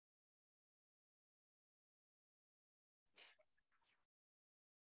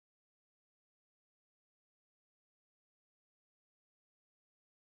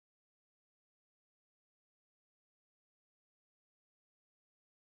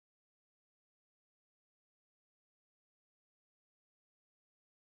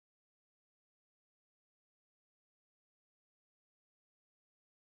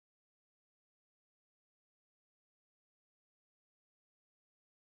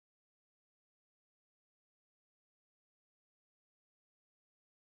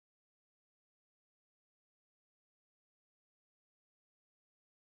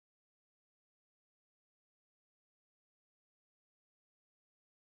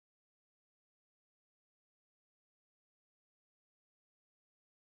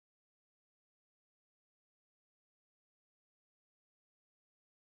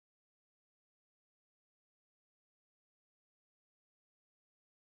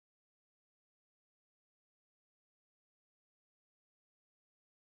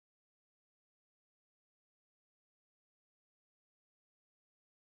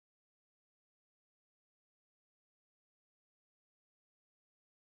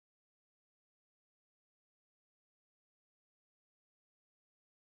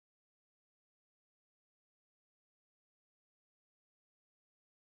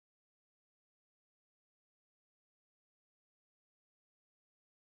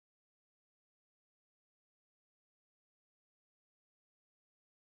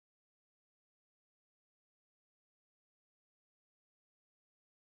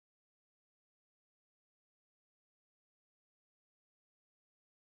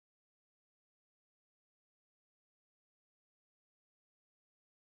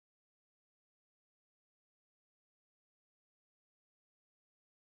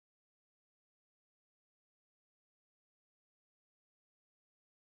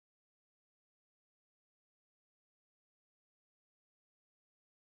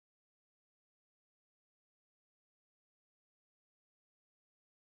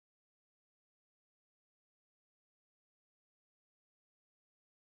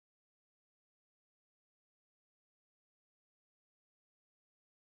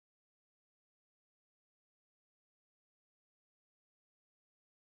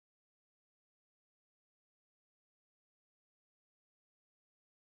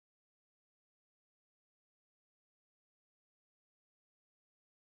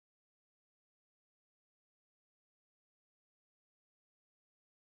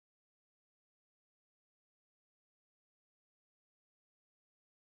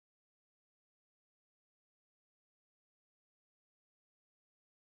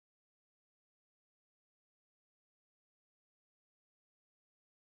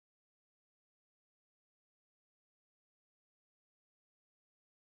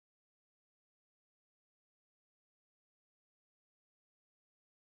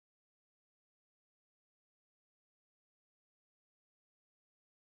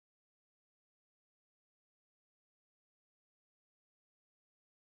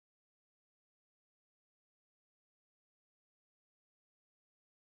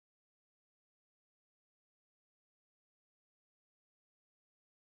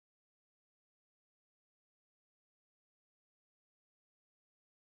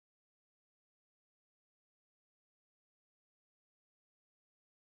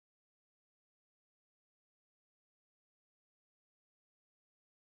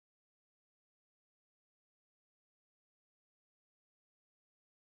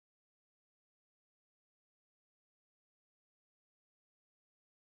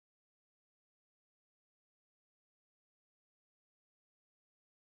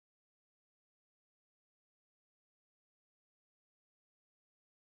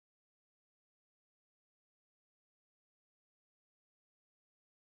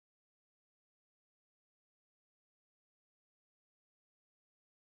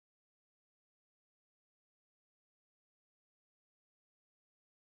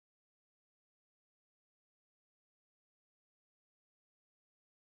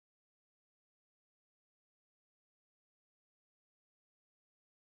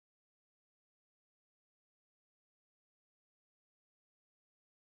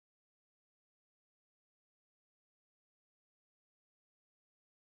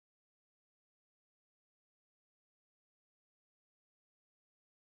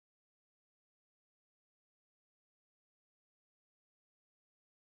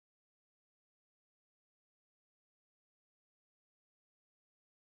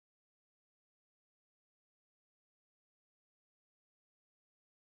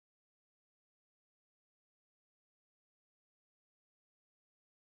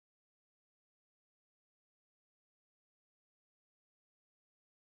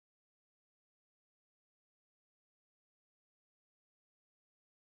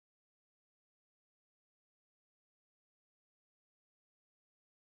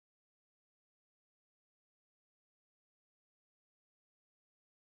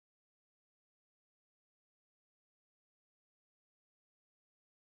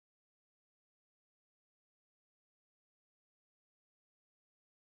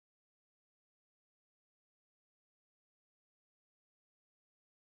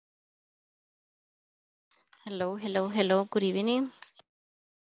Hello, hello, hello. Good evening.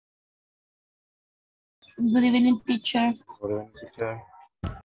 Good evening, teacher. Good evening, teacher.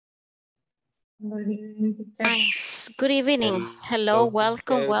 Good evening, teacher. Nice. Good evening. Hello,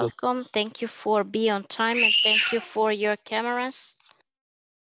 welcome, teacher. welcome. Thank you for being on time and thank you for your cameras.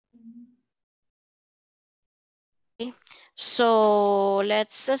 Okay. So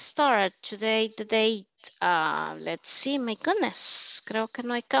let's start. Today, the date. Let's see. My goodness. Creo que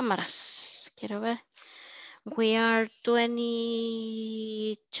no hay cámaras. Quiero ver. We are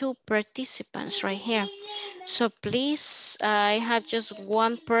 22 participants right here. So please, I have just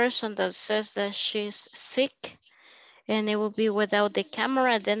one person that says that she's sick and it will be without the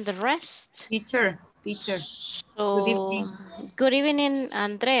camera, then the rest. Teacher. So, Good evening. good evening,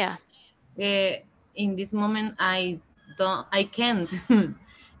 Andrea. In this moment, I can't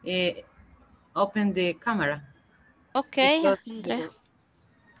open the camera. Okay, Because, Andrea.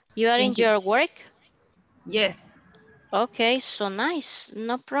 You are in thank you. your work? Yes. Okay, so nice.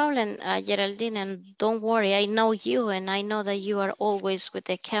 No problem, Geraldine, and don't worry. I know you and I know that you are always with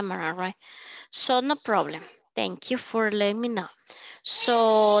the camera, right? So no problem. Thank you for letting me know.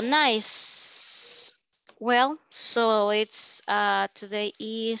 So nice. Well, so it's today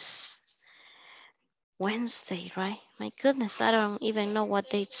is Wednesday, right? My goodness, I don't even know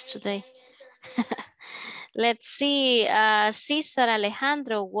what date's today. Let's see, Cesar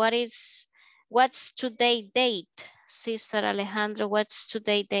Alejandro, what's today date? Cesar Alejandro, what's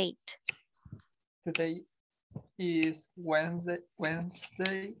today date? Today is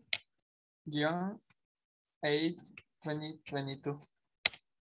Wednesday, June 8, 2022.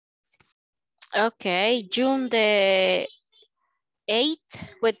 Okay, June the 8th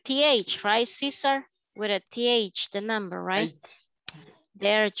with TH, right, Cesar? With a TH, the number, right? 8.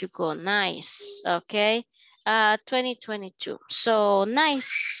 There you go, nice, okay. 2022, so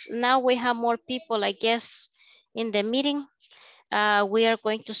nice. Now we have more people, I guess, in the meeting. We are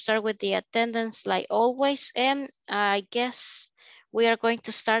going to start with the attendance like always, and I guess we are going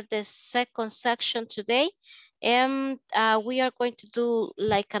to start the second section today, and we are going to do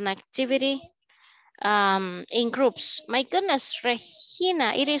like an activity in groups. My goodness,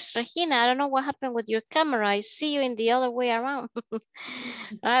 Regina, it is Regina. I don't know what happened with your camera. I see you in the other way around.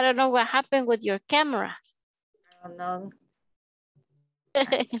 I don't know what happened with your camera. Oh, no.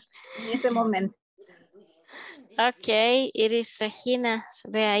 En ese momento. Ok, Iris Regina,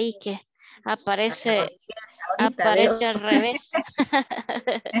 ve ahí que aparece, Ahorita veo. al revés.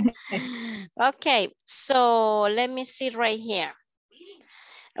 Okay, so let me see right here.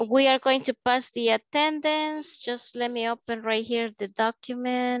 We are going to pass the attendance. Just let me open right here the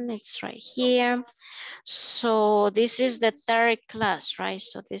document. It's right here. So this is the third class, right?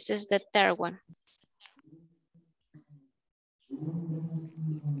 So this is the third one.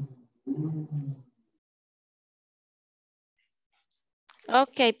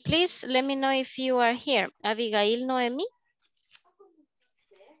 Okay, please let me know if you are here. Abigail Noemi.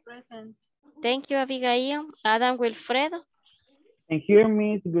 Present. Thank you, Abigail. Adam Wilfredo. And here,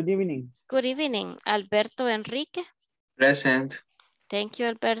 Miss, good evening. Good evening. Alberto Enrique. Present. Thank you,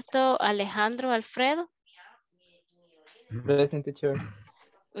 Alberto. Alejandro Alfredo. Present, teacher.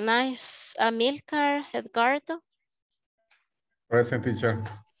 Nice. Amilcar Edgardo. Present, teacher.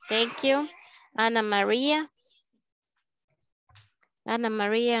 Thank you. Ana Maria. Ana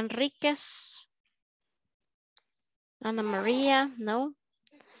Maria Enriquez. Ana Maria, no.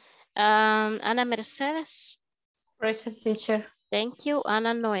 Ana Mercedes. Present, teacher. Thank you.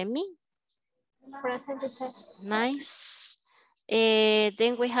 Ana Noemi. Present, teacher. Nice.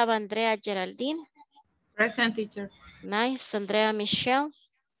 Then we have Andrea Geraldine. Present, teacher. Nice. Andrea Michelle.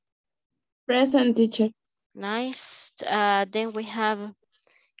 Present, teacher. Nice. Then we have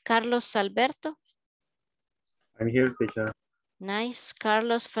Carlos Alberto. I'm here, teacher. Nice.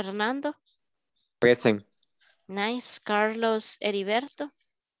 Carlos Fernando. Present. Nice. Carlos Heriberto.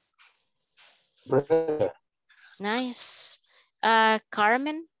 Present. Nice.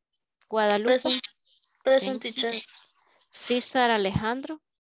 Carmen Guadalupe. Present, Thank you. teacher. Cesar Alejandro.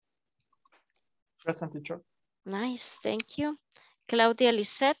 Present, teacher. Nice, thank you. Claudia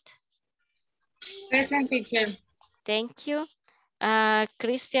Lisette. Present, teacher. Thank you.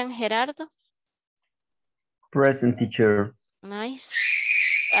 Christian Gerardo. Present, teacher. Nice.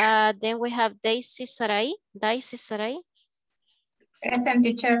 Then we have Daisy Sarai. Daisy Sarai. Present,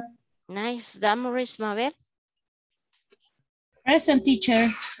 teacher. Nice. Damaris Mabel. Present, teacher.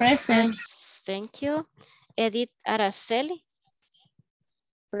 Present. Nice. Thank you. Edith Araceli.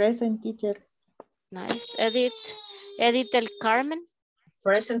 Present, teacher. Nice. Edith del Carmen.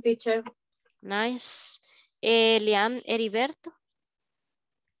 Present, teacher. Nice. Elian Heriberto.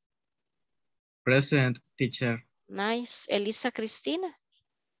 Present, teacher. Nice. Elisa Cristina.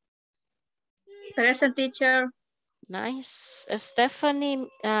 Present, teacher. Nice. Stephanie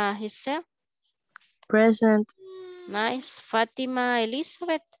Giselle. Present. Nice. Fatima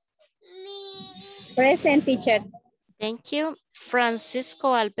Elizabeth. Present, teacher. Thank you.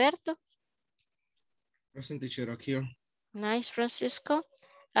 Francisco Alberto. Present teacher, aquí. Nice, Francisco.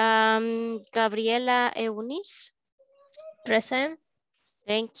 Gabriela Eunice. Present.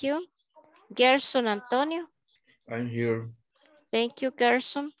 Thank you. Gerson Antonio. I'm here. Thank you,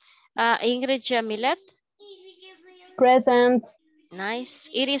 Gerson. Ingrid Jamilet. Present. Nice.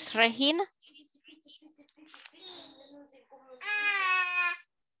 Iris Regina.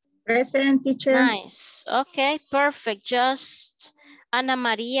 Present, teacher. Nice. Okay, perfect. Just Ana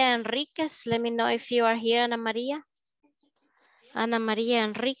Maria Enriquez. Let me know if you are here, Ana Maria. Ana María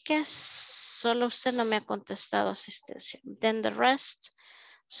Enríquez. Solo usted no me ha contestado asistencia. Then the rest.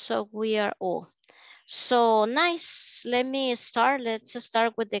 So we are all. So nice. Let me start. Let's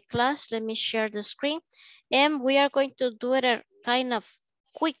start with the class. Let me share the screen. And we are going to do it a kind of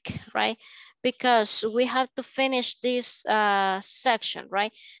quick, right? Because we have to finish this section,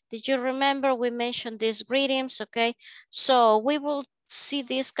 right? Did you remember we mentioned these greetings, okay? So we will see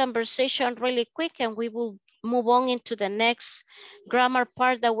this conversation really quick and we will move on into the next grammar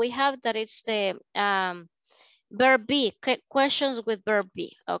part that we have, that is the verb be, questions with verb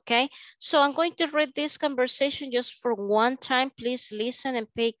be, okay? So I'm going to read this conversation just for one time. Please listen and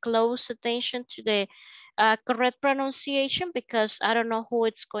pay close attention to the correct pronunciation, because I don't know who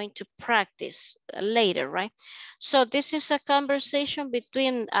it's going to practice later, right? So this is a conversation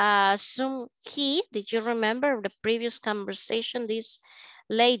between Sung Hee. Did you remember the previous conversation? This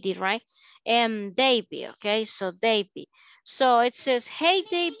lady, right? And Davey, okay? So Davey. So it says, hey,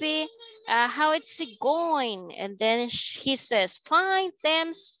 Davey, how is it going? And then he says, fine,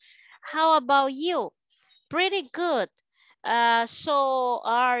 thanks. How about you? Pretty good. So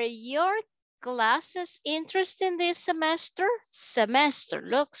are your classes interesting this semester? Semester,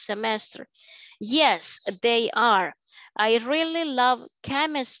 look, semester. Yes, they are. I really love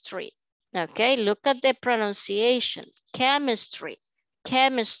chemistry. Okay, look at the pronunciation. Chemistry,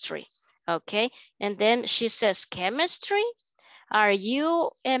 chemistry. Okay, and then she says, chemistry? Are you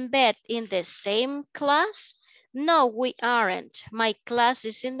and Beth in the same class? No, we aren't. My class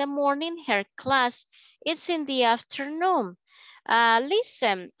is in the morning. Her class is in the afternoon.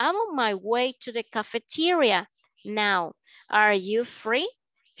 Listen, I'm on my way to the cafeteria now. Are you free?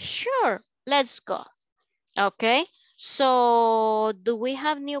 Sure, let's go. Okay, so do we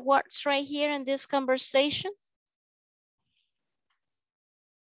have new words right here in this conversation?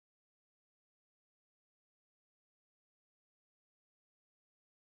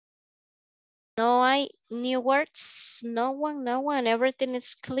 No new words? No one, everything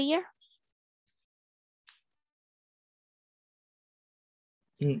is clear?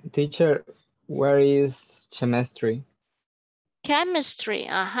 Teacher, where is chemistry? Chemistry,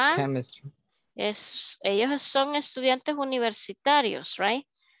 ajá. Chemistry. Ellos son estudiantes universitarios, right?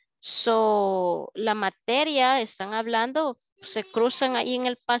 So, la materia, están hablando, se cruzan ahí en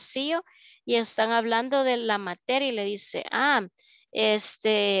el pasillo y están hablando de la materia y le dice,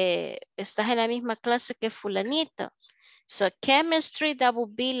 estás en la misma clase que fulanito. So, chemistry, that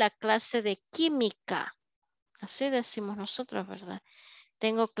would be la clase de química. Así decimos nosotros, ¿verdad?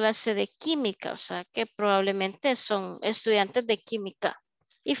 Tengo clase de química, o sea que probablemente son estudiantes de química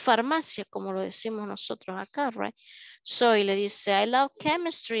y farmacia, como lo decimos nosotros acá, right? So, y le dice, I love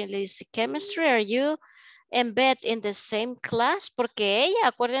chemistry. Y le dice, chemistry, are you and Beth in the same class? Porque ella,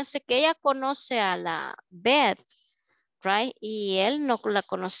 acuérdense que ella conoce a la Beth, right? Y él no la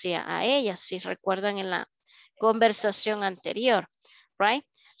conocía a ella, si recuerdan en la conversación anterior, right?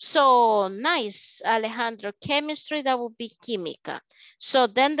 So nice, Alejandro. Chemistry, that would be química. So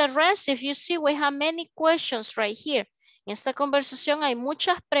then the rest, if you see, we have many questions right here. En esta conversación hay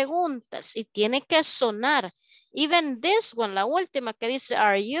muchas preguntas y tiene que sonar. Even this one, la última que dice,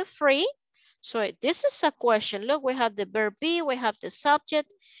 are you free? So this is a question. Look, we have the verb be, we have the subject,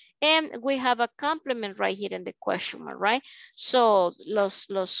 and we have a complement right here in the question mark, right? So las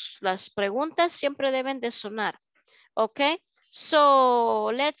preguntas siempre deben de sonar. Okay,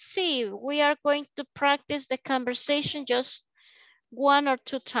 so let's see. We are going to practice the conversation just 1 or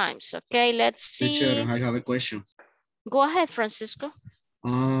 2 times. Okay, let's see. Teacher, I have a question. Go ahead, Francisco.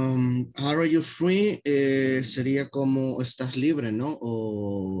 Are you free? Sería como estás libre, ¿no?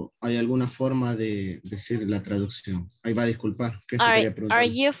 O hay alguna forma de decir la traducción. Ahí va a disculpar. ¿Qué se quería preguntar? Are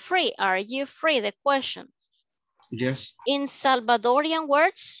you free? Are you free? The question. Yes. In Salvadorian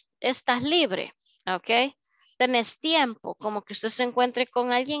words, estás libre. Okay. Tenés tiempo, como que usted se encuentre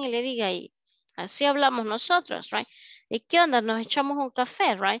con alguien y le diga, Así hablamos nosotros, right? ¿Y qué onda? Nos echamos un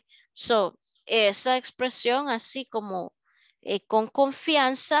café, right? So, esa expresión así como con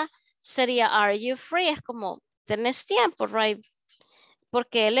confianza sería, are you free? Es como, ¿tenés tiempo, right?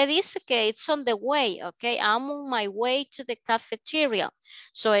 Porque él le dice que it's on the way, ok? I'm on my way to the cafeteria.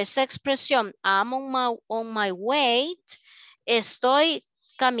 So, esa expresión, I'm on my way, estoy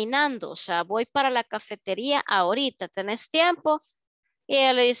caminando, o sea, voy para la cafetería ahorita, ¿tenés tiempo? Y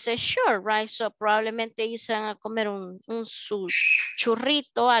él le dice, sure, right? So, probablemente ellos se van a comer su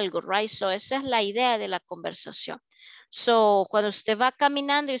churrito o algo, right? So, esa es la idea de la conversación. So, cuando usted va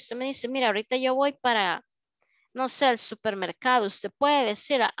caminando y usted me dice, mira, ahorita yo voy para, no sé, el supermercado, usted puede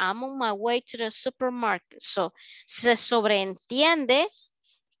decir, I'm on my way to the supermarket. So, se sobreentiende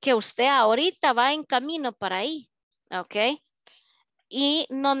que usted ahorita va en camino para ahí, ¿ok? Y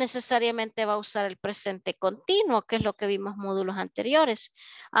no necesariamente va a usar el presente continuo, que es lo que vimos en módulos anteriores.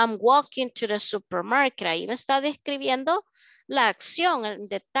 I'm walking to the supermarket. Ahí me está describiendo la acción, en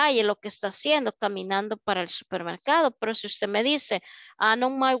detalle, lo que está haciendo, caminando para el supermercado. Pero si usted me dice, I'm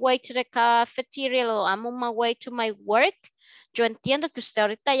on my way to the cafeteria o I'm on my way to my work, yo entiendo que usted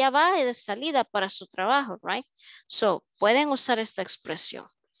ahorita ya va de salida para su trabajo, right? So, pueden usar esta expresión.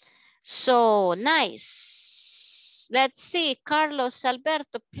 So, nice. Let's see, Carlos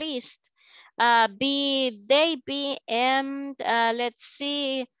Alberto, please. Be, they be, and let's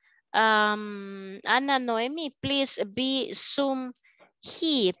see, Ana Noemi, please be Zoom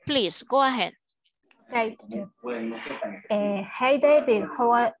he, please, go ahead. Okay, teacher. Hey, David,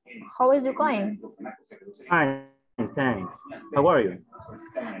 how is you going? Fine, thanks. How are you?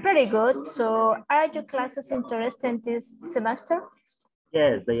 Pretty good. So, are your classes interesting this semester?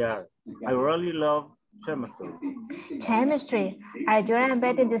 Yes, they are. I really love chemistry. Chemistry. Are you and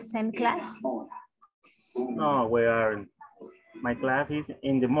Betty in the same class? No, we aren't. My class is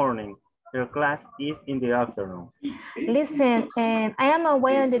in the morning. Your class is in the afternoon. Listen, I am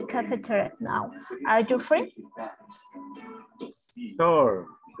away on the cafeteria now. Are you free? Sure,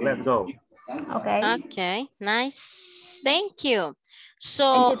 let's go. Okay. Okay, nice. Thank you.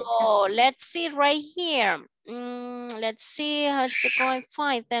 So let's see right here. Let's see how's it going.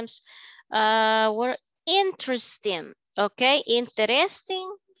 Find them. We're interesting. Okay,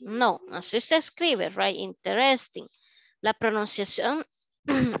 interesting. No, así se escribe, right? Interesting. La pronunciación,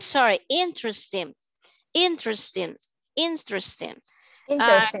 sorry, interesting. Interesting. Interesting.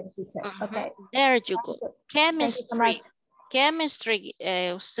 Interesting, teacher. Okay. There you go. Chemistry. So much. Chemistry.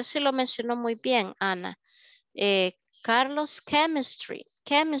 Usted se lo mencionó muy bien, Ana. Carlos, chemistry.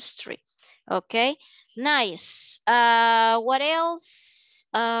 Chemistry. Okay. Nice. What else?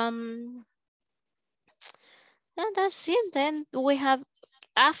 That's it. Then we have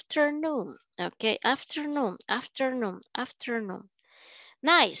afternoon. Okay. Afternoon. Afternoon. Afternoon.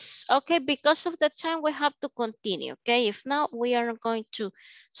 Nice. Okay, because of the time we have to continue. Okay, if not, we are going to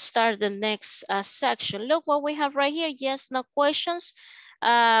start the next section. Look what we have right here. Yes, no questions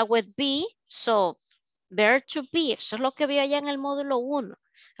with be. So, verb to be. Eso es lo que vi allá en el módulo 1.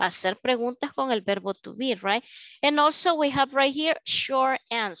 Hacer preguntas con el verbo to be, right? And also we have right here short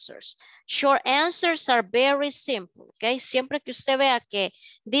answers. Short answers are very simple, okay? Siempre que usted vea que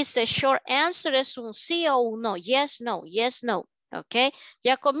dice short answer es un sí o un no. Yes, no, yes, no. Ok,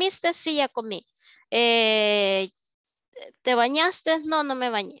 ¿ya comiste? Sí, ya comí. ¿Te bañaste? No, no me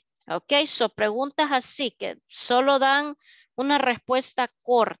bañé. Ok, so preguntas así que solo dan una respuesta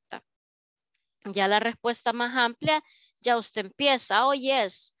corta. Ya la respuesta más amplia, ya usted empieza. Oh,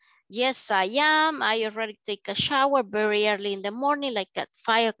 yes. Yes, I am. I already take a shower very early in the morning, like at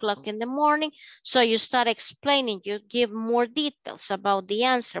 5 o'clock in the morning. So you start explaining, you give more details about the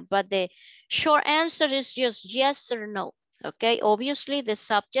answer, but the short answer is just yes or no. Okay, obviously the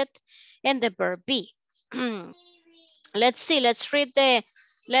subject and the verb be. Let's see, let's read the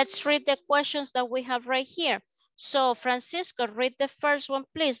questions that we have right here. So Francisco, read the first one,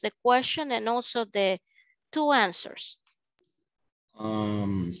 please, the question and also the 2 answers.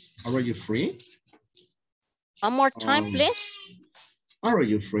 Are you free? One more time, please. Are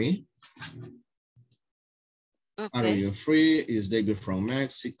you free? Okay. Are you free? Is David from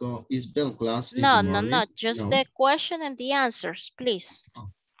Mexico? Is Bill class in No, the no, morning? no, just the question and the answers, please.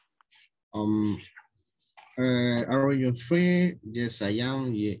 Are you free? Yes, I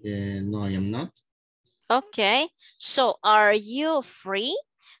am. No, I am not. Okay, so are you free?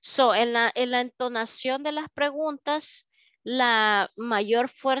 So en la entonación de las preguntas, la mayor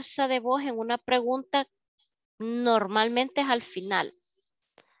fuerza de voz en una pregunta normalmente es al final.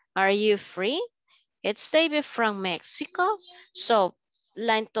 Are you free? It's David from Mexico. So,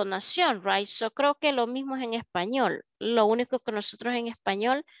 la entonación, right? So, creo que lo mismo es en español. Lo único que nosotros en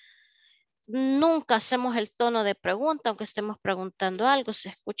español nunca hacemos el tono de pregunta, aunque estemos preguntando algo, se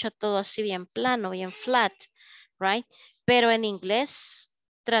escucha todo así bien plano, bien flat, right? Pero en inglés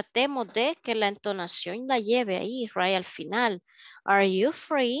tratemos de que la entonación la lleve ahí, right, al final. Are you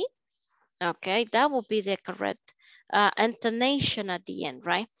free? Okay, that would be the correct intonation at the end,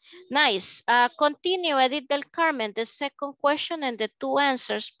 right? Nice. Continue, Edith del Carmen, the second question and the 2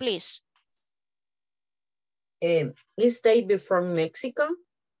 answers, please. Is David from Mexico?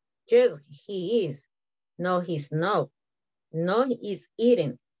 Yes, he is. No, he's not. No, he's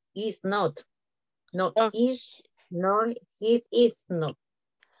eating. He's not. No, is. No, he is not.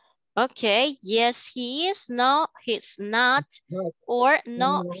 Okay, yes, he is. No, he's not. Or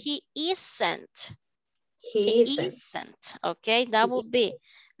no, he isn't. He isn't. Okay, that would be.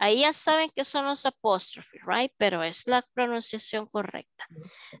 Ahí ya saben que son los apóstrofes, right? Pero es la pronunciación correcta.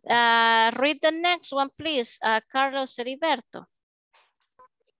 Read the next one, please. Carlos Heriberto.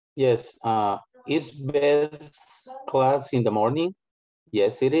 Yes, is Beth's class in the morning?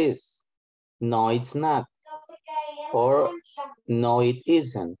 Yes, it is. No, it's not. Or no, it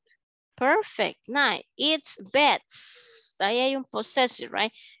isn't. Perfect. Nice. It's Beth's. Ahí hay un possessive,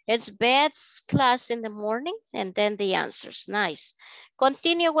 right? It's Beth's class in the morning and then the answers. Nice.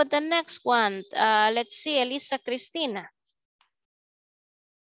 Continue with the next one. Let's see, Elisa Cristina.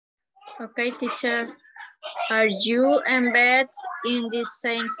 Okay, teacher. Are you and Beth in the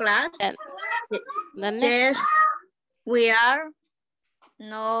same class? Yes, we are.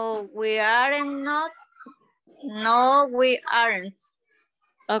 No, we aren't not. No, we aren't.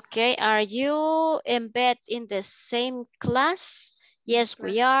 Okay, are you and Beth in the same class? Yes,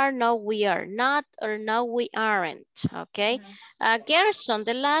 we are. No, we are not. Or no, we aren't. Okay. Gerson,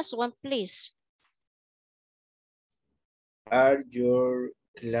 the last one, please. Are your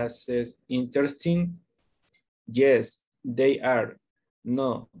classes interesting? Yes, they are.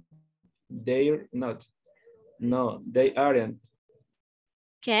 No, they're not. No, they aren't.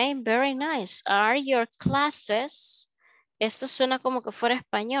 Okay, very nice. Are your classes? Esto suena como que fuera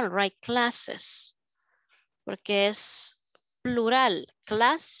español, right? Classes. Porque es plural.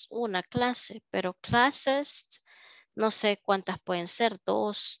 Class, una clase. Pero classes, no sé cuántas pueden ser.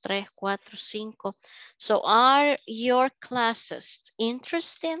 2, 3, 4, 5. So are your classes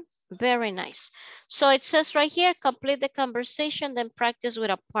interesting? Very nice. So it says right here, complete the conversation, then practice with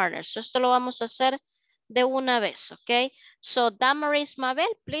a partner. So esto lo vamos a hacer de una vez, okay? So Damaris Mabel,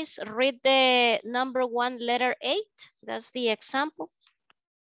 please read the number 1, letter 8. That's the example.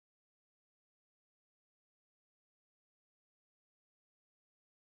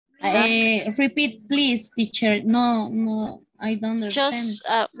 Repeat, please, teacher. No, I don't understand. Just,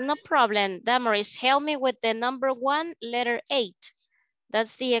 no problem. Damaris, help me with the number 1, letter 8.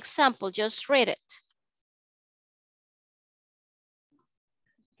 That's the example. Just read it.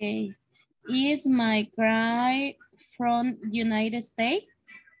 Okay. Is my cry from the United States?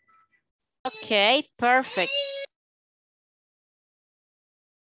 Okay, perfect.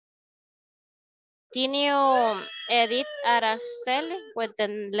 Continue, Edith Araceli with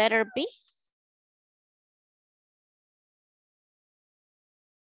the letter B.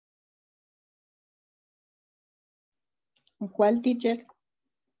 ¿Cuál, teacher?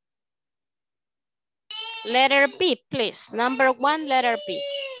 Letter B, please. Number 1, letter B.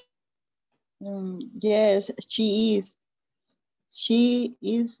 Yes, she is. She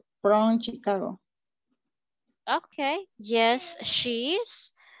is from Chicago. Okay, yes, she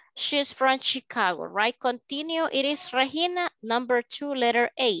is. She's from Chicago, right? Continue. It is Regina, number 2, letter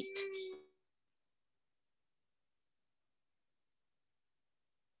 8.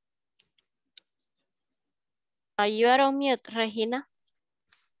 You are on mute, Regina.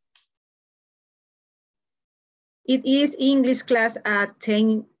 It is English class at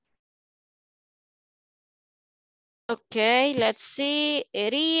 10. Okay, let's see.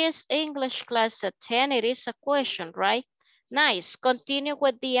 It is English class at 10. It is a question, right? Nice. Continue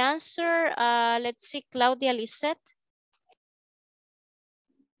with the answer. Let's see, Claudia Lisette.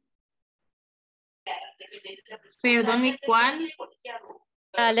 Perdón, ¿cuál?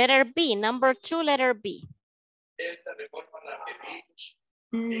 Letter B, number 2, letter B.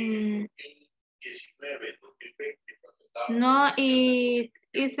 No, it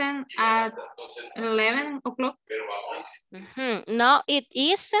isn't at 11 o'clock. No, it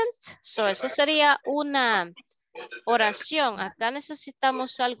isn't. So, eso sería una oración. Acá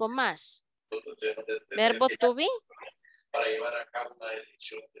necesitamos algo más. Verbo to be.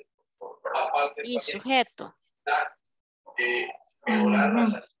 Y sujeto.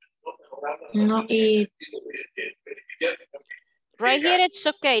 No, it. Right here, it's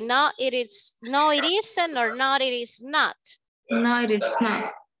okay. No, it is. No, it isn't, or not, it is not. No, it is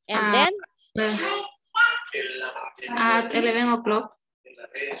not. And then At 11 o'clock.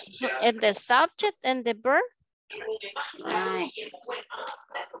 And the subject and the verb.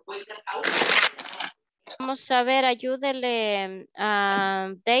 Vamos a ver, ayúdele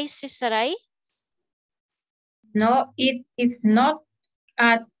a Daisy Sarai. No, it is not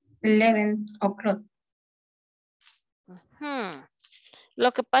at 11 o'clock.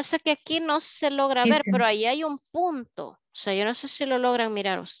 Lo que pasa es que aquí no se logra ver, pero ahí hay un punto. O sea, yo no sé si lo logran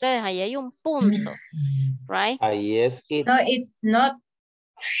mirar ustedes. Ahí hay un punto. Right? Ahí es it. No, it's not.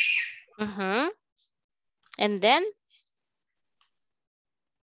 And then?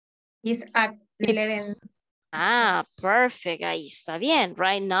 It's at 11. Ah, perfect. Ahí está bien.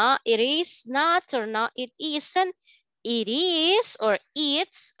 Right now, it is not or not, it isn't. It is or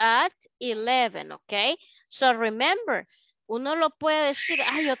it's at 11, okay? So remember, uno lo puede decir,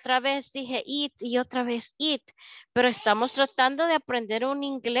 ay, otra vez dije it y otra vez it, pero estamos tratando de aprender un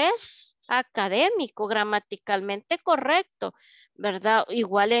inglés académico, gramaticalmente correcto, ¿verdad?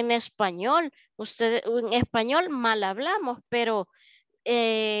 Igual en español, en español mal hablamos, pero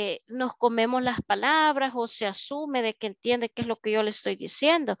nos comemos las palabras o se asume de que entiende qué es lo que yo le estoy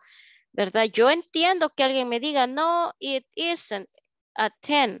diciendo, ¿verdad? Yo entiendo que alguien me diga, no, it isn't at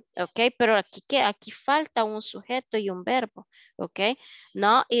 10, ¿ok? Pero aquí falta un sujeto y un verbo, ¿ok?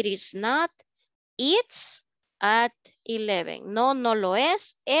 No, it is not, it's at 11. No, no lo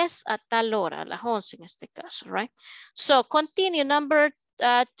es a tal hora, a las 11 en este caso, right? So, continue, number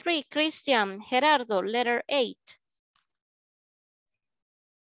 3, Christian, Gerardo, letter 8.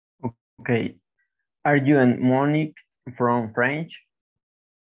 Okay. Are you and Monique from French?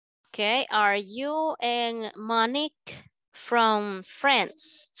 Okay, are you and Monique from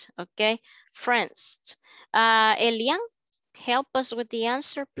France? Okay, France. Elian, help us with the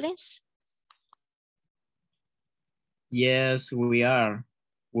answer, please. Yes, we are.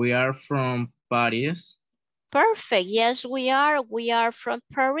 We are from Paris. Perfect. Yes, we are. We are from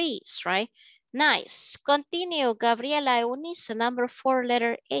Paris, right? Nice. Continue, Gabriela Eunice, number 4,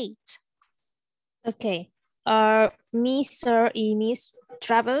 letter 8. Okay. Are Mr. y Miss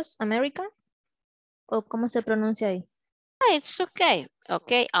Travels America? ¿O cómo se pronuncia ahí? It's okay.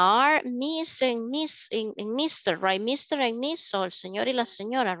 Okay, are Miss and Miss and Mr., right? Mr. and Miss, so el señor y la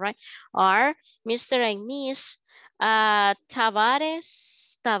señora, right? Are Mr. and Miss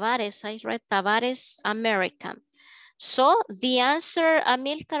Tavares, I read Tavares American. So the answer,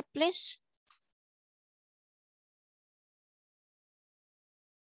 Amilcar, please.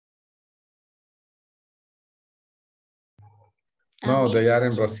 No, they are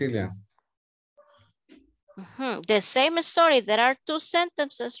in Brazilian. The same story. There are 2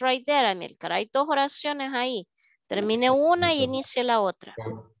 sentences right there, Amilcar. Hay 2 oraciones ahí. Termine una y inicie la otra.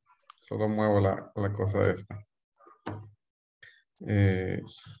 Solo muevo la cosa esta.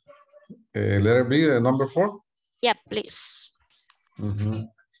 Letter B, number 4. Yeah, please.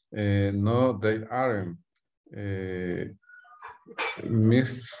 No, they aren't.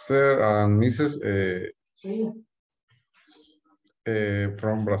 Mr. and Mrs.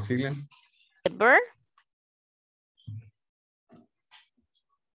 From Brazilian. The verb.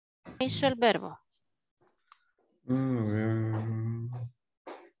 ¿Qué hizo el verbo? Se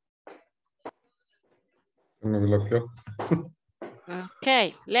me bloqueó.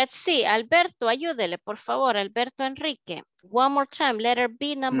 Okay, let's see. Alberto, ayúdele, por favor. Alberto Enrique. One more time. Letter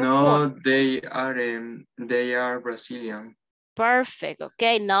B, number 4. No, they are Brazilian. Perfect,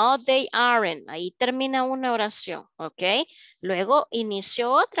 okay. No, they aren't. Ahí termina una oración, ok. Luego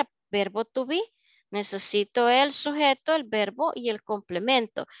inicio otra, verbo to be. Necesito el sujeto, el verbo y el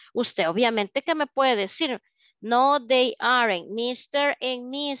complemento. Usted obviamente que me puede decir, no, they aren't. Mr.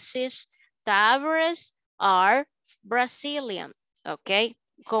 and Mrs. Tavares are Brazilian, ok.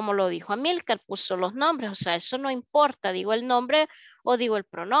 Como lo dijo Amilcar, puso los nombres, o sea, eso no importa. Digo el nombre o digo el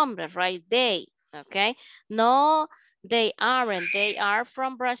pronombre, right? They, ok. No, they aren't. They are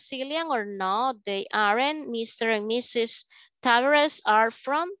from Brazilian or no, they aren't. Mr. and Mrs. Tavares are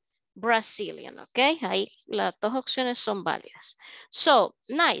from Brazilian, okay? Ahí las 2 opciones son válidas. So,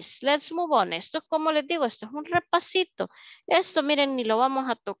 nice. Let's move on. Esto, como les digo, esto es un repasito. Esto, miren, ni lo vamos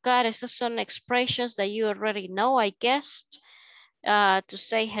a tocar. Estas son expressions that you already know, I guess. To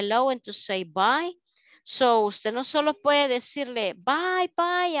say hello and to say bye. So, usted no solo puede decirle bye,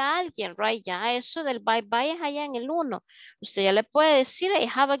 bye a alguien, right? Ya eso del bye, bye es allá en el 1. Usted ya le puede decir, hey,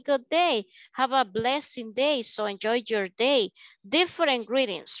 have a good day, have a blessing day, so enjoy your day. Different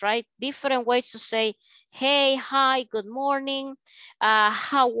greetings, right? Different ways to say, hey, hi, good morning,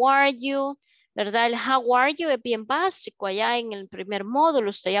 how are you? ¿verdad? El how are you es bien básico. Allá en el primer módulo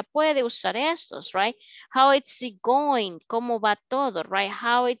usted ya puede usar estos, right? How is it going? ¿Cómo va todo, right?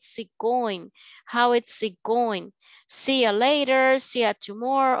 How is it going? How is it going? See you later, see you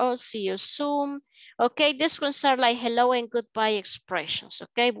tomorrow, see you soon. Okay, these ones are like hello and goodbye expressions,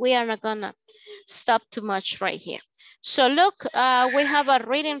 okay? We are not gonna stop too much right here. So look, we have a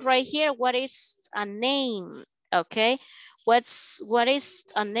reading right here. What is a name, okay? What is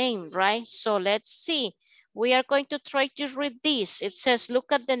a name, right? So let's see. We are going to try to read this. It says,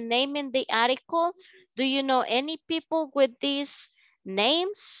 look at the name in the article. Do you know any people with these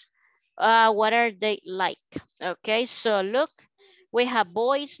names? What are they like? Okay, so look, we have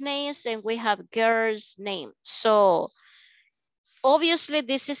boys' names and we have girls' names. So obviously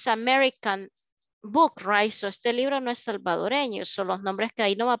this is American book, right? So este libro no es salvadoreño. So los nombres que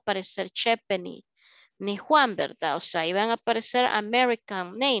ahí no va a aparecer Chepe ni Juan, ¿verdad? O sea, ahí van a aparecer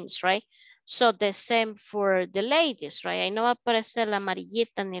American names, right? So the same for the ladies, right? Ahí no va a aparecer la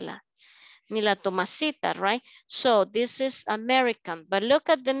amarillita ni la Tomasita, right? So this is American. But look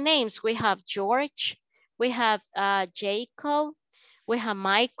at the names. We have George, we have Jacob, we have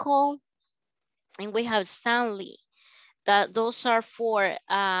Michael, and we have Stanley. Those are for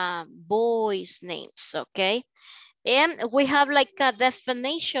boys' names, okay? And we have like a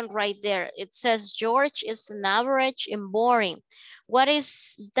definition right there. It says George is an average and boring. What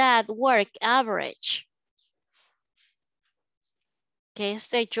is that word, average? Que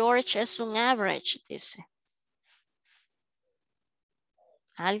este George es un average, dice.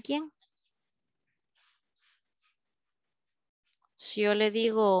 ¿Alguien? Si yo le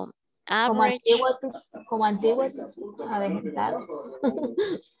digo average. Como antiguo, aventado.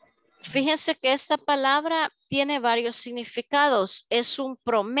 Fíjense que esta palabra tiene varios significados. Es un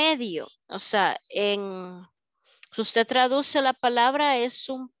promedio. O sea, si usted traduce la palabra, es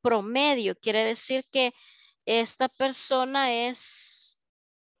un promedio. Quiere decir que esta persona es,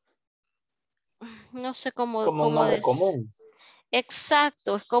 no sé cómo un nombre decir. común.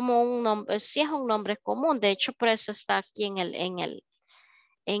 Exacto, es como un nombre, sí es un nombre común. De hecho, por eso está aquí en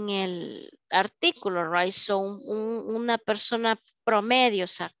el artículo, right? So, una persona promedio, o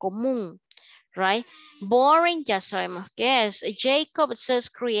sea, común, right? Boring, ya sabemos qué es. Jacob, it says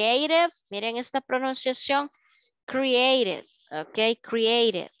creative. Miren esta pronunciación, created, okay,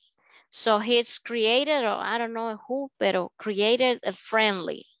 created. So, he's created, or I don't know who, pero created a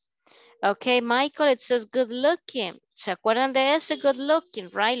friendly. Okay, Michael, it says good looking. ¿Se acuerdan de ese good looking,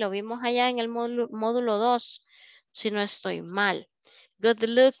 right? Lo vimos allá en el módulo 2, si no estoy mal. Good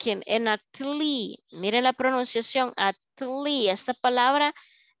looking, and athlete. Miren la pronunciación, athlete. Esta palabra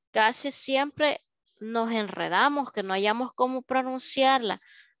casi siempre nos enredamos, que no hayamos cómo pronunciarla.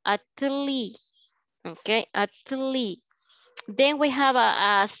 Athlete. Okay, athlete. Then we have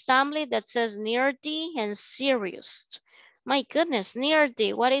a Stanley that says nerdy and serious. My goodness,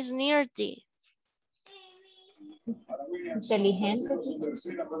 nerdy. What is nerdy? Inteligente.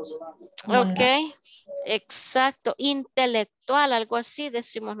 Ok, exacto, intelectual, algo así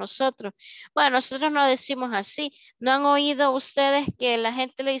decimos nosotros. Bueno, nosotros no decimos así. ¿No han oído ustedes que la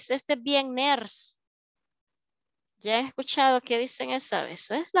gente le dice, este es bien nerd? Ya he escuchado que dicen esa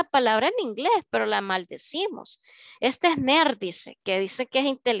vez. Es la palabra en inglés, pero la maldecimos. Este es nerd, dice que es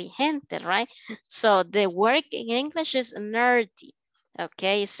inteligente, right? So, the word in English is nerdy. Ok,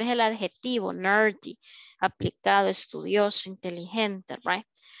 ese es el adjetivo, nerdy. Aplicado, estudioso, inteligente, right?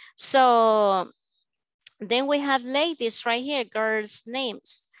 So, then we have ladies right here, girls'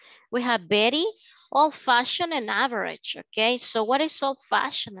 names. We have Betty, old-fashioned and average, okay? So what is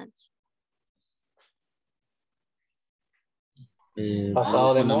old-fashioned?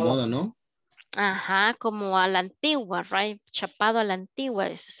 Pasado de la moda, ¿no? Ajá, como a la antigua, right? Chapado a la antigua,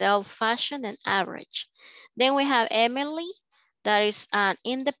 this is old-fashioned and average. Then we have Emily, that is an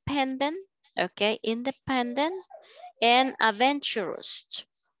independent, okay? Independent and adventurous,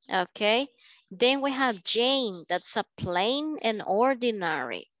 okay? Then we have Jane, that's a plain and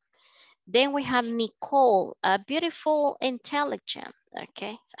ordinary. Then we have Nicole, a beautiful, intelligent,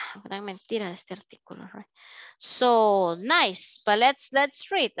 okay? Gran mentira de este artículo, right? So nice, but let's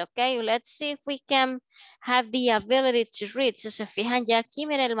read, okay? Let's see if we can have the ability to read. Si se fijan ya aquí,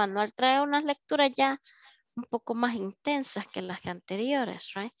 miren, el manual trae unas lecturas ya un poco más intensas que las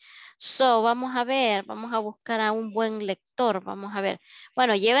anteriores, right? So, vamos a ver, vamos a buscar a un buen lector, vamos a ver.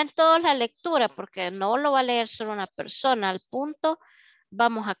 Bueno, lleven todos la lectura porque no lo va a leer solo una persona, al punto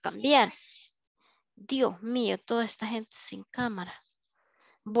vamos a cambiar. Dios mío, toda esta gente sin cámara.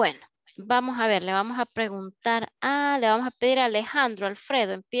 Bueno, vamos a ver, le vamos a preguntar, le vamos a pedir a Alejandro,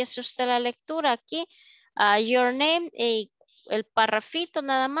 Alfredo, empiece usted la lectura aquí. Your name el parrafito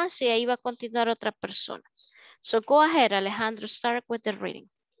nada más y ahí va a continuar otra persona. So go ahead, Alejandro, start with the reading.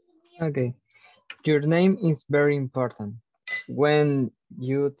 Okay. Your name is very important. When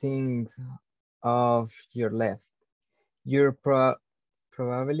you think of your left, you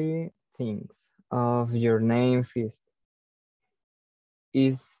probably think of your name first.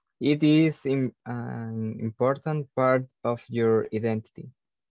 It is an important part of your identity.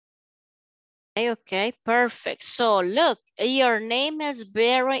 Okay, perfect. So look, your name is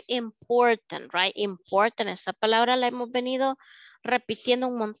very important, right? Important, esa palabra la hemos venido repitiendo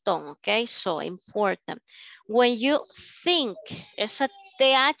un montón, okay? So important. When you think, esa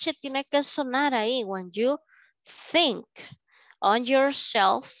TH tiene que sonar ahí. When you think on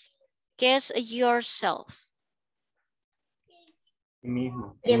yourself, ¿qué es yourself?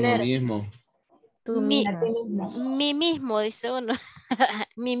 Mismo. Uno mismo. Mi mismo, dice uno.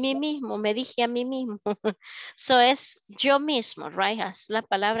 mi mismo, me dije a mí mismo. So es yo mismo, right? La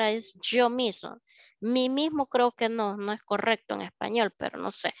palabra es yo mismo. Mi mismo creo que no es correcto en español, pero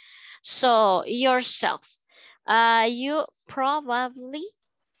no sé. So, yourself. You probably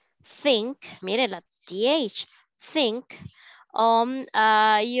think, mire la TH, think on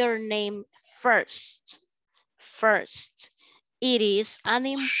your name first. First. It is an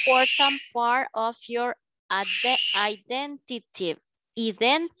important part of your identity.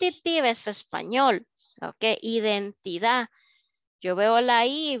 Identity es español, ok, identidad. Yo veo la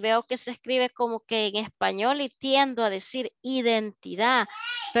I y veo que se escribe como que en español y tiendo a decir identidad,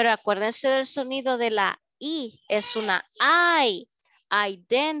 pero acuérdense del sonido de la I, es una I,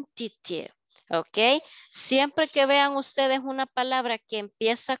 identity, ok. Siempre que vean ustedes una palabra que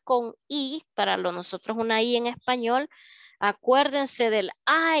empieza con I, para nosotros una I en español, acuérdense del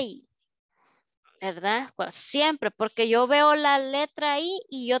I, ¿verdad? Siempre, porque yo veo la letra I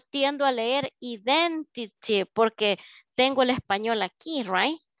y yo tiendo a leer identity porque tengo el español aquí,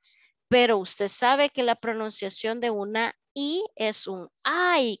 right? Pero usted sabe que la pronunciación de una I es un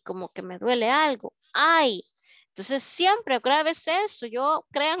I, como que me duele algo, I. Entonces siempre grábese eso. Yo,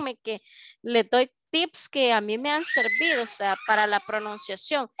 créanme que le doy tips que a mí me han servido, o sea, para la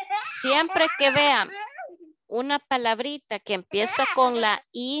pronunciación. Siempre que vean una palabrita que empieza con la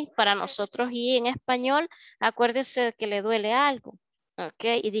I, para nosotros I en español, acuérdese de que le duele algo, ¿ok?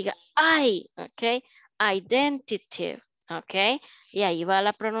 Y diga I, ¿ok? Identity, ¿ok? Y ahí va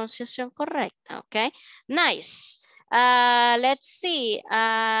la pronunciación correcta, ¿ok? Nice. Let's see.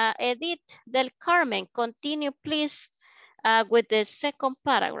 Edith del Carmen, continue please with the second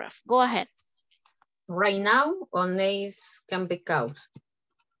paragraph. Go ahead. Right now, on names can be caught.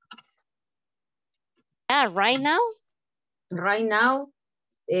 Yeah, right now? Right now,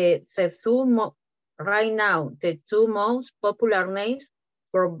 the two most popular names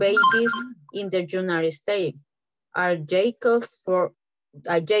for babies in the United States are Jacob for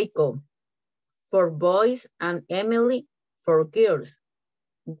boys and Emily for girls.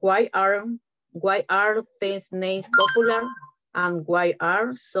 Why are these names popular and why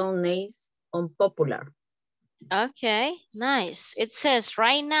are some names unpopular? Okay, nice. It says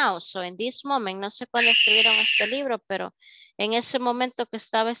right now, so in this moment, no sé cuándo escribieron este libro, pero en ese momento que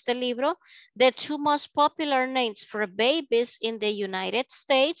estaba este libro, the two most popular names for babies in the United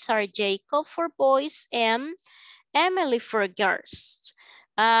States are Jacob for boys and Emily for girls.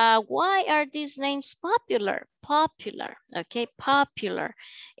 Why are these names popular? Popular, okay, popular.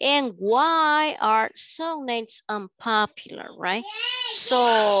 And why are some names unpopular, right?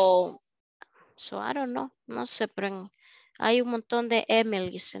 So I don't know, no sé, pero hay un montón de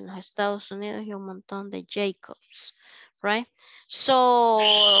Emilys en los Estados Unidos y un montón de Jacobs, right? So,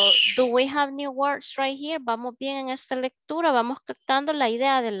 do we have new words right here? Vamos bien en esta lectura, vamos captando la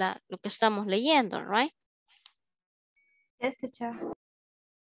idea de lo que estamos leyendo, right? Yes, teacher.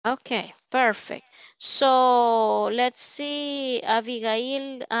 Okay, perfect. So, let's see,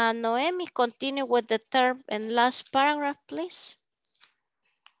 Abigail, Noemi, continue with the third and last paragraph, please.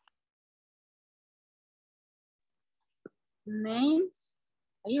 Names,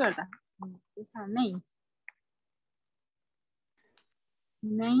 ahí verdad, esa names.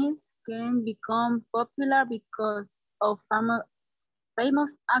 Names can become popular because of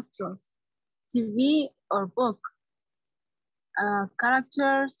famous actors, TV or book,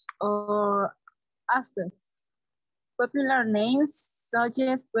 characters or aspects. Popular names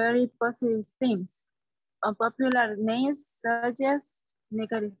suggest very positive things. Unpopular names suggest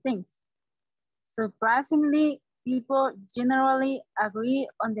negative things. Surprisingly, people generally agree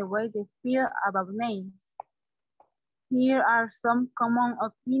on the way they feel about names. Here are some common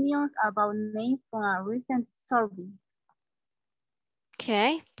opinions about names from a recent survey.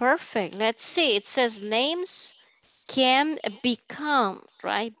 Okay, perfect. Let's see. It says names can become,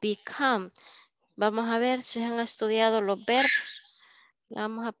 right? Become. Vamos a ver si han estudiado los verbos. Le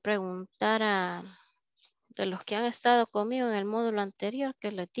vamos a preguntar a de los que han estado conmigo en el módulo anterior,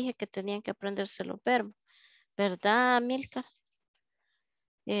 que les dije que tenían que aprenderse los verbos. ¿Verdad, Milka?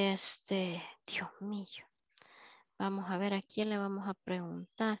 Dios mío. Vamos a ver a quién le vamos a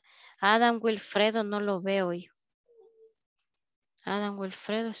preguntar. Adam Wilfredo no lo veo yo. Adam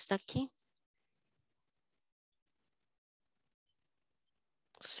Wilfredo está aquí.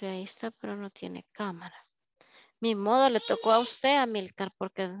 Sí, ahí está, pero no tiene cámara. Mi modo le tocó a usted, Amílcar,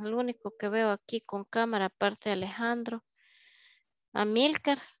 porque es el único que veo aquí con cámara, aparte de Alejandro.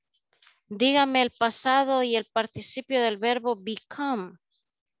 Amílcar, dígame el pasado y el participio del verbo become.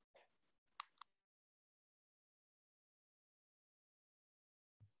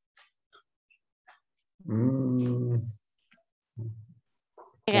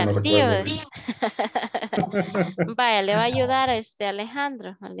 Negativo. Vaya, le va a ayudar a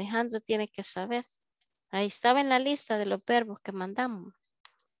Alejandro. Alejandro tiene que saber. Ahí estaba en la lista de los verbos que mandamos.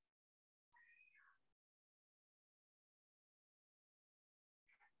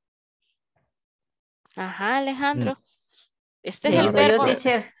 Ajá, Alejandro. Este es el verbo. I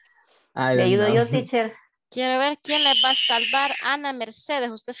Le don't ayudo know. yo, teacher. Quiero ver quién le va a salvar. Ana Mercedes,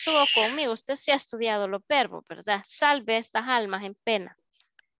 usted estuvo conmigo. Usted sí ha estudiado los verbos, ¿verdad? Salve a estas almas en pena.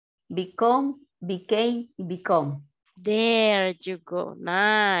 Become, became y become. There you go.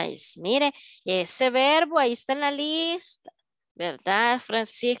 Nice. Mire, ese verbo ahí está en la lista. ¿Verdad,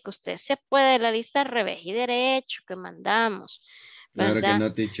 Francisco? Usted se puede la lista revés y derecho que mandamos. ¿Verdad? Claro que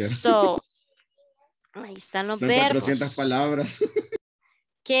no, teacher. So, ahí están los Son verbos. 400 palabras.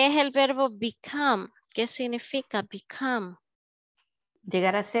 ¿Qué es el verbo become? ¿Qué significa become?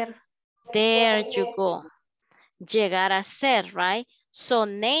 Llegar a ser. There you go. Llegar a ser, right? So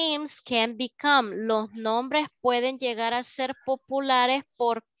names can become. Los nombres pueden llegar a ser populares.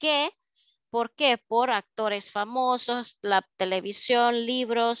 ¿Por qué? ¿Por qué? Por actores famosos, la televisión,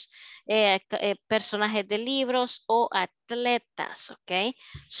 libros, personajes de libros o atletas, ¿ok?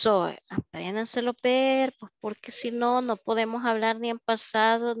 So, apréndanse los verbos, porque si no, no podemos hablar ni en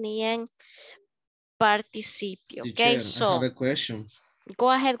pasado ni en participio, ¿ok? Teacher, So, I have a question. go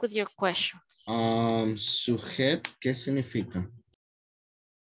ahead with your question. Sujet, ¿qué significa?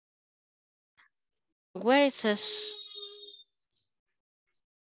 Where it says,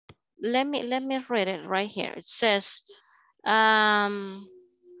 let me read it right here. It says,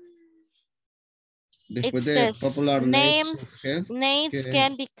 Después de popular names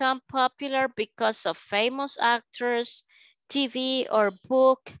can become popular because of famous actors, TV or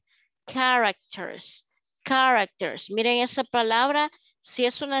book characters. Characters. Miren esa palabra, si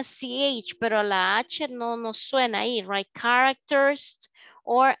es una CH, pero la H no nos suena ahí, right? Characters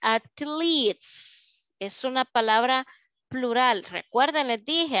or athletes. Es una palabra plural. Recuerden, les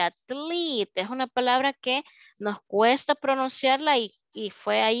dije, athlete. Es una palabra que nos cuesta pronunciarla y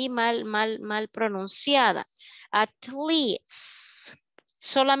fue ahí mal pronunciada. Athletes.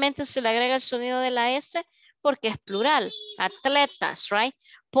 Solamente se le agrega el sonido de la S porque es plural. Atletas, right?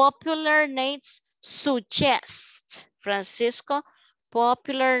 Popular names suggest. Francisco,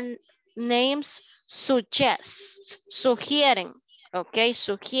 popular names suggest. Sugieren. Ok,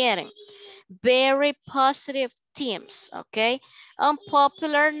 sugieren. Very positive teams. Ok.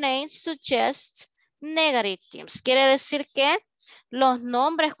 Unpopular names suggest negative teams. Quiere decir que los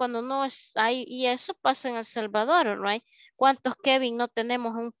nombres cuando no hay, y eso pasa en El Salvador, right? ¿Cuántos Kevin no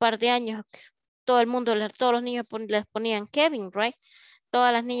tenemos en un par de años? Todo el mundo, todos los niños les ponían Kevin, right?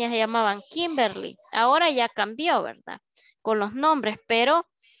 Todas las niñas se llamaban Kimberly. Ahora ya cambió, ¿verdad? Con los nombres, pero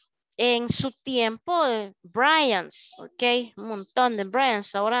en su tiempo, Bryans, ok, un montón de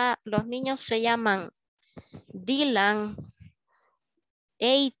Bryans. Ahora los niños se llaman Dylan,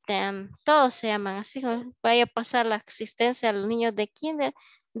 Ethan, todos se llaman así. Vaya a pasar la existencia a los niños de kinder.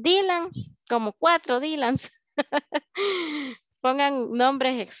 Dylan, como 4 Dylans. Pongan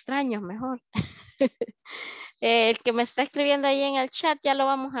nombres extraños mejor. El que me está escribiendo ahí en el chat ya lo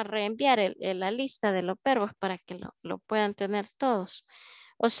vamos a reenviar la lista de los verbos para que lo puedan tener todos.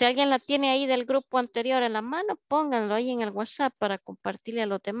 O si alguien la tiene ahí del grupo anterior en la mano, pónganlo ahí en el WhatsApp para compartirle a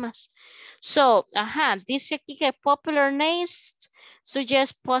los demás. So, dice aquí que popular names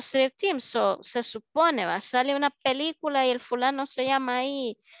suggest positive teams. So, se supone, sale una película y el fulano se llama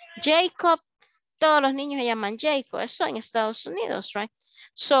ahí Jacob. Todos los niños se llaman Jacob. Eso en Estados Unidos, right?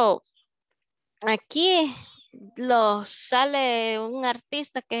 So, aquí sale un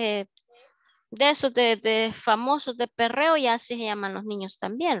artista que de esos de famosos de perreo y así se llaman los niños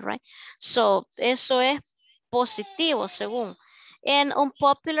también, right? So, eso es positivo según. And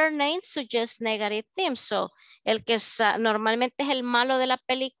unpopular names suggest negative themes. So, el que normalmente es el malo de la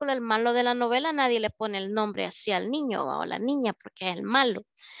película, el malo de la novela, nadie le pone el nombre así al niño o a la niña porque es el malo.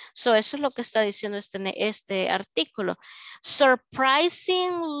 So, eso es lo que está diciendo este artículo.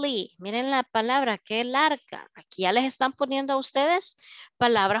 Surprisingly, miren la palabra, qué larga. Aquí ya les están poniendo a ustedes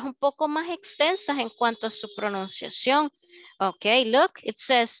palabras un poco más extensas en cuanto a su pronunciación. Ok, look, it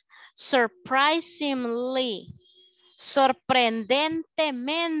says surprisingly.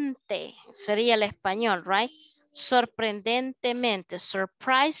 Sorprendentemente sería el español, right? Sorprendentemente.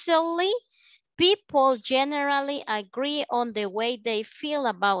 Surprisingly, people generally agree on the way they feel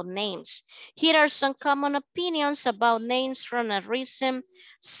about names. Here are some common opinions about names from a recent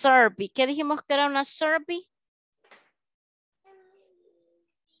survey. ¿Qué dijimos que era una survey?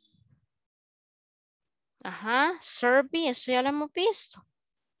 Ajá, survey, eso ya lo hemos visto.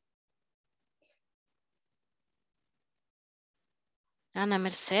 Ana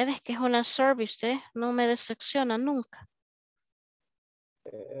Mercedes, que es una survey, usted no me decepciona nunca.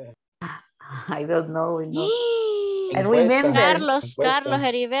 I don't know. No. I Encuesta. remember. Carlos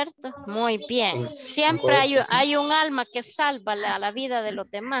Heriberto, muy bien. Siempre hay un alma que salva a la vida de los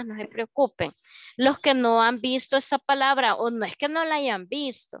demás, no se preocupen. Los que no han visto esa palabra, o no es que no la hayan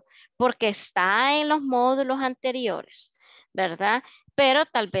visto, porque está en los módulos anteriores, ¿verdad? Pero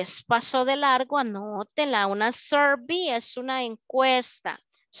tal vez pasó de largo, anótela. Una survey es una encuesta.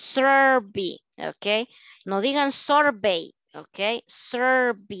 Survey, ¿ok? No digan survey, ¿ok?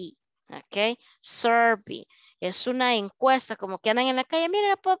 Survey, ¿ok? Survey. Es una encuesta, como que andan en la calle. Mire,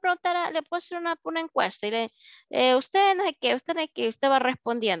 le puedo preguntar, le puedo hacer una encuesta. Y usted no sé qué, usted va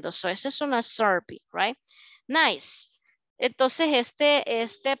respondiendo. So, esa es una survey, right? Nice. Entonces,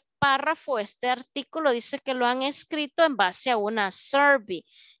 este párrafo, este artículo dice que lo han escrito en base a una survey.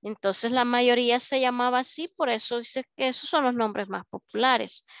 Entonces, la mayoría se llamaba así, por eso dice que esos son los nombres más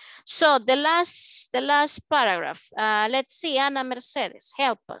populares. So, the last paragraph. Let's see, Ana Mercedes,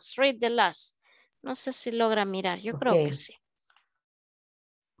 help us. Read the last. No sé si logra mirar, yo creo que sí.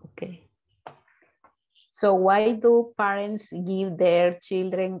 Okay. So why do parents give their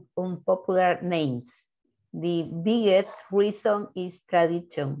children unpopular names? The biggest reason is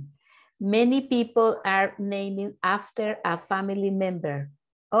tradition. Many people are named after a family member.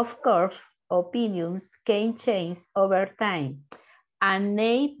 Of course, opinions can change over time. A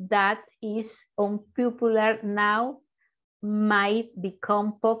name that is unpopular now might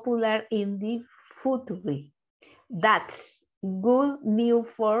become popular in the future. That's good news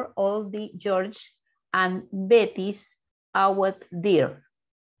for all the George and Betty's out there.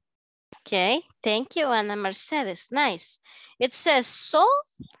 Okay, thank you, Ana Mercedes. Nice. It says, so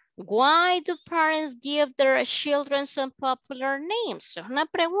why do parents give their children some popular names? Es una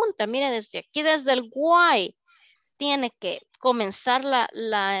pregunta, mire, desde aquí, desde el why, tiene que comenzar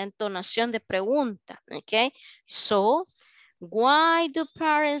la entonación de pregunta, okay? So, why do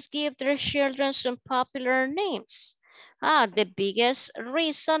parents give their children some popular names? The biggest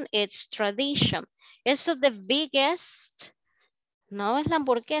reason is tradition. Eso the biggest, no es la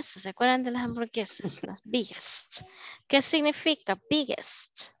hamburguesa, ¿se acuerdan de las hamburguesas? Las biggest. ¿Qué significa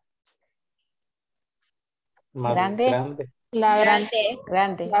biggest? Más grande.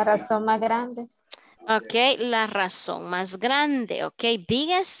 Grande. La razón más grande. Ok, la razón más grande, ok,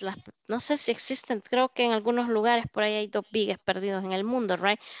 biggest, no sé si existen, creo que en algunos lugares por ahí hay dos biggest perdidos en el mundo,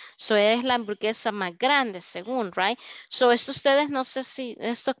 right? So es la hamburguesa más grande según, right? So esto ustedes no sé si,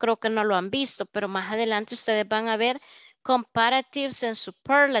 esto creo que no lo han visto, pero más adelante ustedes van a ver comparatives and